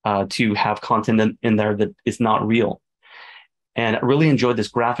image to have content in there that is not real. And I really enjoyed this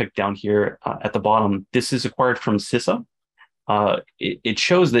graphic down here at the bottom. This is acquired from CISA. It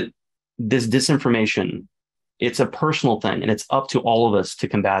shows that this disinformation, it's a personal thing, and it's up to all of us to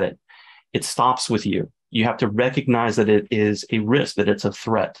combat it. It stops with you. You have to recognize that it is a risk, that it's a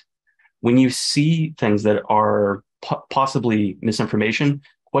threat. When you see things that are possibly misinformation,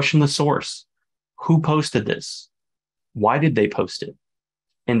 question the source. Who posted this? Why did they post it?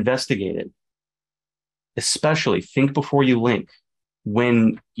 Investigate it. Especially think before you link.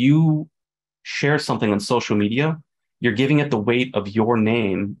 When you share something on social media, you're giving it the weight of your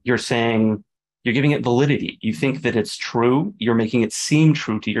name. You're saying, you're giving it validity. You think that it's true. You're making it seem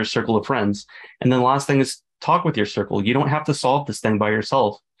true to your circle of friends. And then the last thing is talk with your circle. You don't have to solve this thing by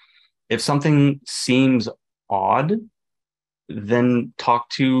yourself. If something seems odd, then talk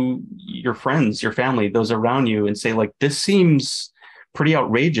to your friends, your family, those around you, and say, like, this seems pretty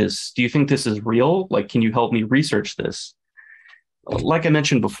outrageous. Do you think this is real? Like, can you help me research this? Like I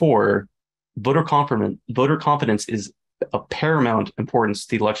mentioned before, voter confidence is of paramount importance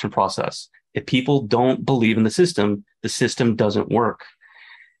to the election process. If people don't believe in the system doesn't work.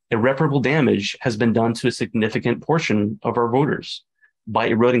 Irreparable damage has been done to a significant portion of our voters. By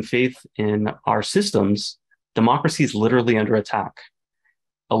eroding faith in our systems, democracy is literally under attack.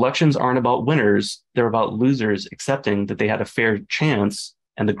 Elections aren't about winners, they're about losers accepting that they had a fair chance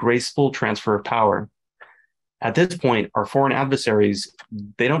and the graceful transfer of power. At this point, our foreign adversaries,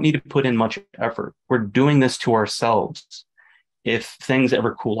 they don't need to put in much effort. We're doing this to ourselves. If things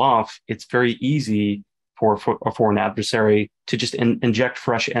ever cool off, it's very easy for a foreign adversary to just inject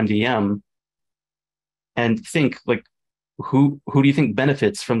fresh MDM and think, like, who do you think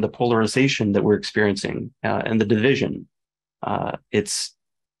benefits from the polarization that we're experiencing and the division? It's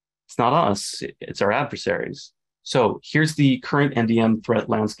not us, it's our adversaries. So here's the current MDM threat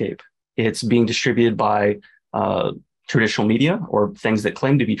landscape. It's being distributed by traditional media, or things that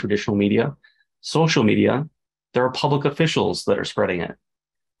claim to be traditional media, social media. There are public officials that are spreading it.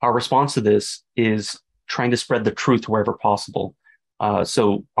 Our response to this is trying to spread the truth wherever possible.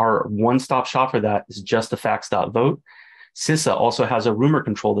 So our one-stop shop for that is justthefacts.vote. CISA also has a rumor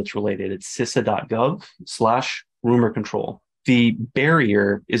control that's related. It's cisa.gov/rumor control. The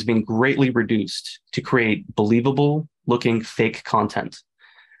barrier is being greatly reduced to create believable looking fake content.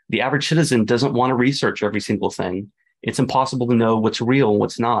 The average citizen doesn't want to research every single thing. It's impossible to know what's real and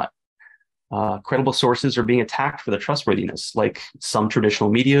what's not. Credible sources are being attacked for their trustworthiness, like some traditional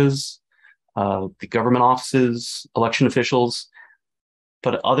medias, the government offices, election officials.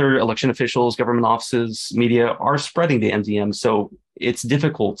 But other election officials, government offices, media are spreading the MDM. So it's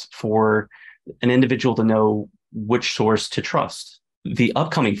difficult for an individual to know which source to trust. The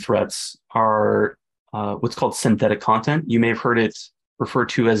upcoming threats are what's called synthetic content. You may have heard it referred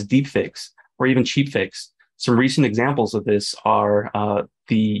to as deepfakes or even cheapfakes. Some recent examples of this are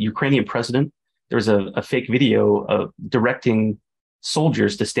the Ukrainian president. There's a fake video of directing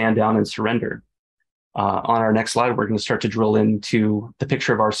soldiers to stand down and surrender. On our next slide, we're going to start to drill into the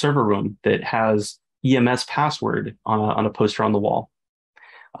picture of our server room that has EMS password on a poster on the wall.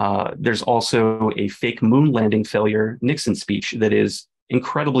 There's also a fake moon landing failure Nixon speech that is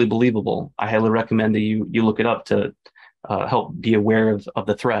incredibly believable. I highly recommend that you look it up to help be aware of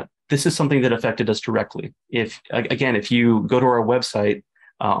the threat. This is something that affected us directly. If you go to our website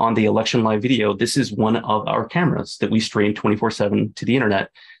on the election live video, this is one of our cameras that we stream 24/7 to the internet.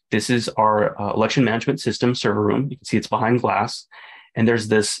 This is our election management system server room. You can see it's behind glass. And there's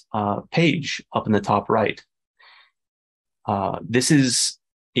this page up in the top right. This is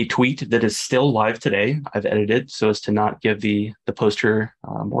a tweet that is still live today. I've edited so as to not give the poster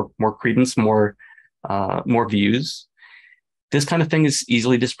more credence, more views. This kind of thing is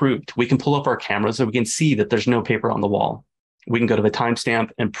easily disproved. We can pull up our cameras and we can see that there's no paper on the wall. We can go to the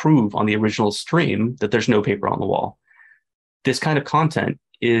timestamp and prove on the original stream that there's no paper on the wall. This kind of content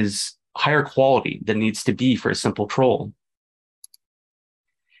is higher quality than needs to be for a simple troll.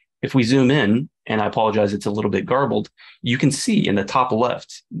 If we zoom in, and I apologize, it's a little bit garbled, you can see in the top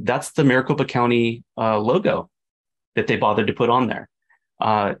left, that's the Maricopa County logo that they bothered to put on there.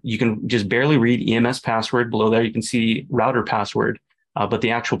 You can just barely read EMS password. Below there, you can see router password, but the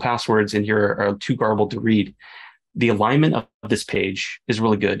actual passwords in here are too garbled to read. The alignment of this page is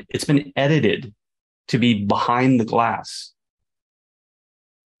really good. It's been edited to be behind the glass.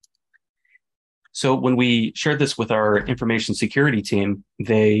 So when we shared this with our information security team,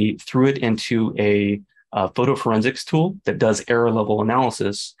 they threw it into a photo forensics tool that does error level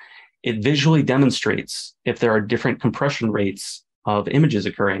analysis. It visually demonstrates if there are different compression rates of images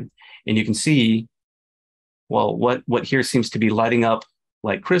occurring. And you can see, well, what here seems to be lighting up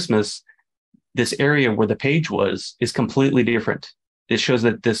like Christmas, this area where the page was is completely different. It shows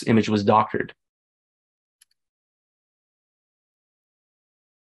that this image was doctored.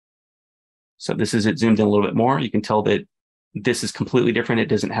 So this is it zoomed in a little bit more. You can tell that this is completely different. It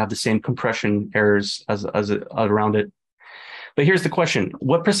doesn't have the same compression errors as around it. But here's the question.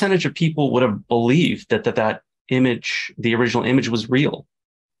 What percentage of people would have believed that image, the original image, was real?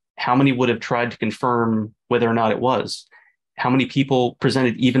 How many would have tried to confirm whether or not it was? How many people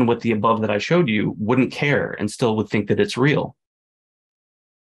presented even with the above that I showed you wouldn't care and still would think that it's real?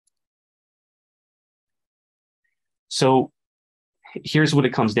 So here's what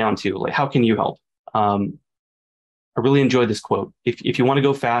it comes down to. Like, how can you help? I really enjoyed this quote. If you want to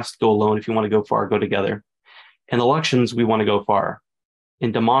go fast, go alone. If you want to go far, go together. In elections, we want to go far.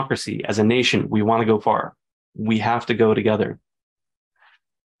 In democracy, as a nation, we want to go far. We have to go together.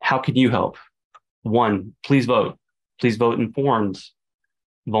 How can you help? 1, please vote. Please vote informed.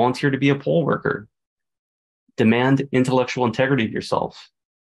 Volunteer to be a poll worker. Demand intellectual integrity of yourself.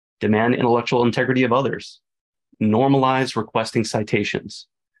 Demand intellectual integrity of others. Normalize requesting citations.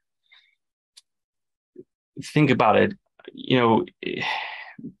 Think about it. You know,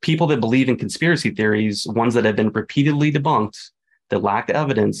 people that believe in conspiracy theories, ones that have been repeatedly debunked, that lack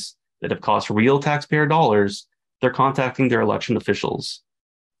evidence, that have cost real taxpayer dollars, they're contacting their election officials.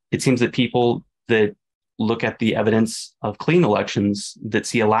 It seems that people that look at the evidence of clean elections, that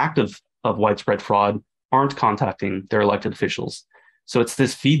see a lack of widespread fraud, aren't contacting their elected officials. So it's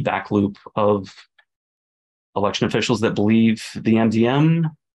this feedback loop of election officials that believe the MDM,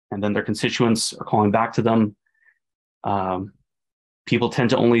 and then their constituents are calling back to them. People tend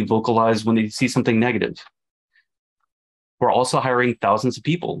to only vocalize when they see something negative. We're also hiring thousands of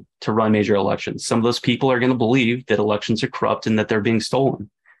people to run major elections. Some of those people are going to believe that elections are corrupt and that they're being stolen.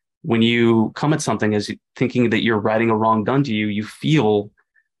 When you come at something as thinking that you're righting a wrong done to you, you feel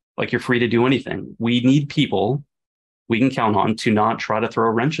like you're free to do anything. We need people we can count on to not try to throw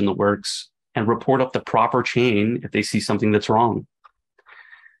a wrench in the works and report up the proper chain if they see something that's wrong.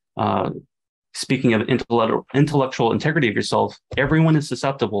 Speaking of intellectual integrity of yourself, everyone is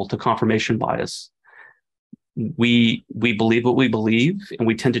susceptible to confirmation bias. We believe what we believe, and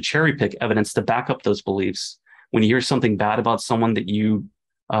we tend to cherry pick evidence to back up those beliefs. When you hear something bad about someone that you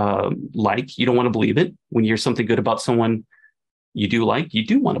like, you don't want to believe it. When you hear something good about someone you do like, you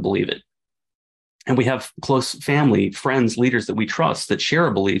do want to believe it. And we have close family, friends, leaders that we trust that share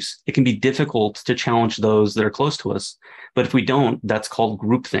our beliefs. It can be difficult to challenge those that are close to us. But if we don't, that's called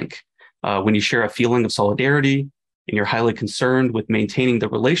groupthink. When you share a feeling of solidarity and you're highly concerned with maintaining the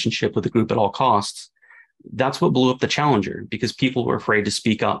relationship with the group at all costs, that's what blew up the Challenger, because people were afraid to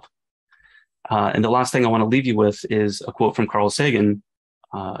speak up. And the last thing I want to leave you with is a quote from Carl Sagan: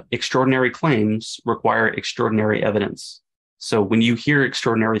 extraordinary claims require extraordinary evidence. So when you hear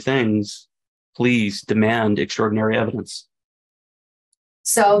extraordinary things, please demand extraordinary evidence.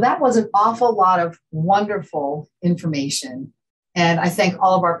 So that was an awful lot of wonderful information. And I thank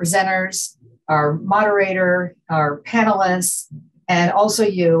all of our presenters, our moderator, our panelists, and also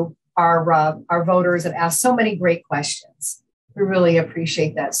you, our voters that asked so many great questions. We really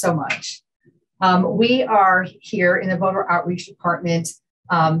appreciate that so much. We are here in the Voter Outreach Department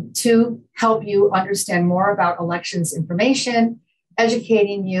to help you understand more about elections information,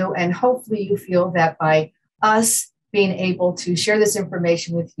 educating you, and hopefully you feel that by us being able to share this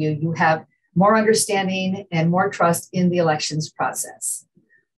information with you, you have more understanding and more trust in the elections process.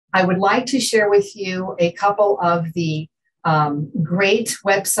 I would like to share with you a couple of the great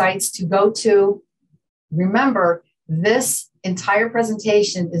websites to go to. Remember, this entire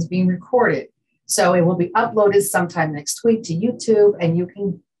presentation is being recorded, so it will be uploaded sometime next week to YouTube, and you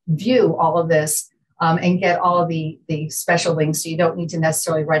can view all of this and get all of the special links, so you don't need to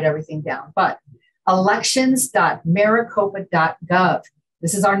necessarily write everything down. But elections.maricopa.gov.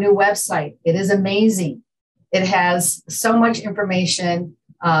 This is our new website. It is amazing. It has so much information.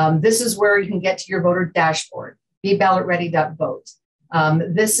 This is where you can get to your voter dashboard, beballotready.vote.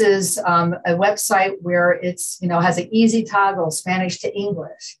 This is a website where it's, has an easy toggle, Spanish to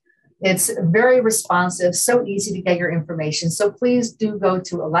English. It's very responsive, so easy to get your information. So please do go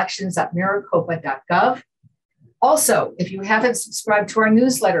to elections.maricopa.gov. Also, if you haven't subscribed to our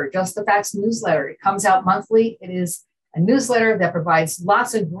newsletter, Just the Facts newsletter, it comes out monthly. It is a newsletter that provides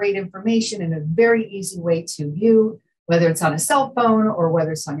lots of great information in a very easy way to view, whether it's on a cell phone or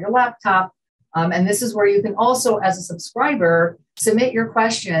whether it's on your laptop. And this is where you can also, as a subscriber, submit your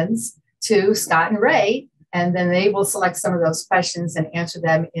questions to Scott and Ray, and then they will select some of those questions and answer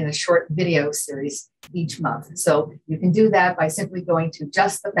them in a short video series each month. So you can do that by simply going to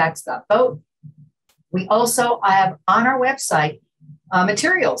justthefacts.vote. We also have on our website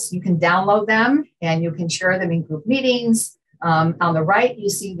materials. You can download them and you can share them in group meetings. On the right, you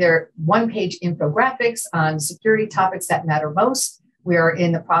see their one-page infographics on security topics that matter most. We are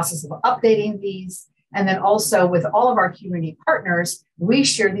in the process of updating these. And then also with all of our community partners, we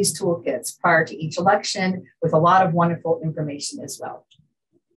share these toolkits prior to each election with a lot of wonderful information as well.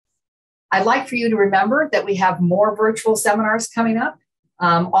 I'd like for you to remember that we have more virtual seminars coming up.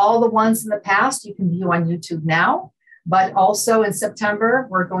 All the ones in the past you can view on YouTube now, but also in September,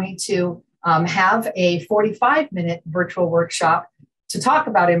 we're going to have a 45-minute virtual workshop to talk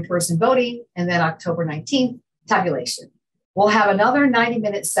about in-person voting, and then October 19th, tabulation. We'll have another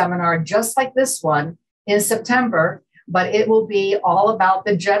 90-minute seminar just like this one in September, but it will be all about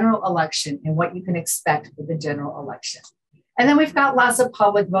the general election and what you can expect with the general election. And then we've got lots of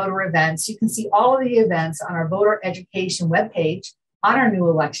public voter events. You can see all of the events on our voter education webpage on our new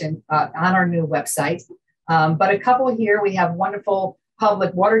election, on our new website. But a couple here, we have wonderful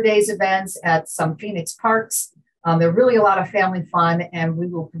public water days events at some Phoenix parks. They're really a lot of family fun, and we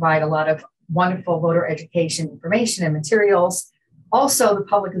will provide a lot of wonderful voter education information and materials. Also, the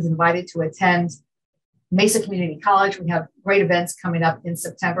public is invited to attend Mesa Community College. We have great events coming up in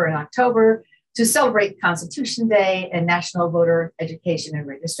September and October to celebrate Constitution Day and National Voter Education and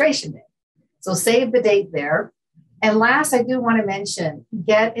Registration Day. So save the date there. And last, I do want to mention,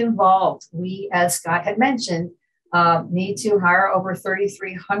 get involved. We, as Scott had mentioned, need to hire over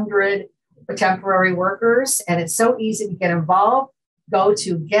 3,300 temporary workers, and it's so easy to get involved. Go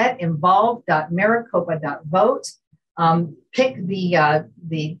to getinvolved.maricopa.vote. Pick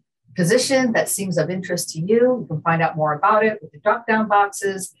the position that seems of interest to you. You can find out more about it with the drop-down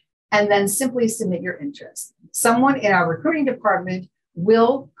boxes, and then simply submit your interest. Someone in our recruiting department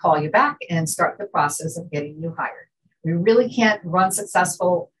will call you back and start the process of getting you hired. We really can't run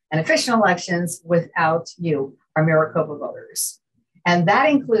successful and efficient elections without you, our Maricopa voters. And that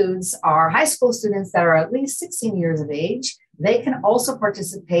includes our high school students that are at least 16 years of age. They can also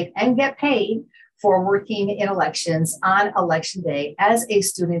participate and get paid for working in elections on election day as a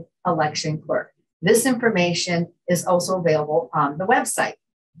student election clerk. This information is also available on the website.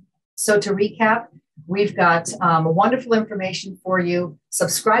 So to recap, we've got wonderful information for you.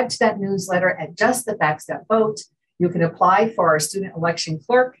 Subscribe to that newsletter at justthefacts.vote. You can apply for our student election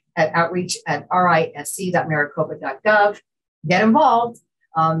clerk at outreach@risc.maricopa.gov. Get involved.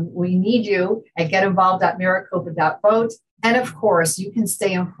 We need you at getinvolved.maricopa.vote. And of course, you can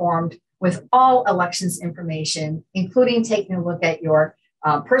stay informed with all elections information, including taking a look at your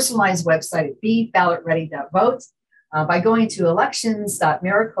personalized website at beballotready.vote by going to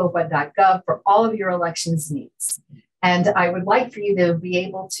elections.maricopa.gov for all of your elections needs. And I would like for you to be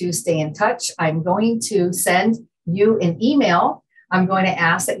able to stay in touch. I'm going to send you an email. I'm going to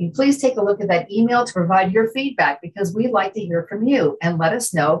ask that you please take a look at that email to provide your feedback, because we'd like to hear from you and let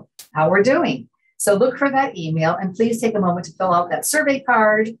us know how we're doing. So look for that email, and please take a moment to fill out that survey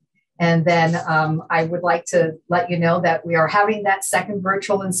card. And then I would like to let you know that we are having that second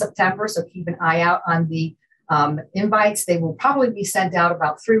virtual in September. So keep an eye out on the invites. They will probably be sent out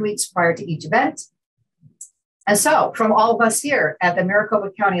about 3 weeks prior to each event. And so from all of us here at the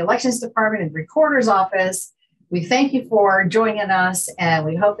Maricopa County Elections Department and Recorder's Office, we thank you for joining us, and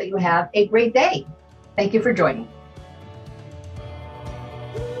we hope that you have a great day. Thank you for joining.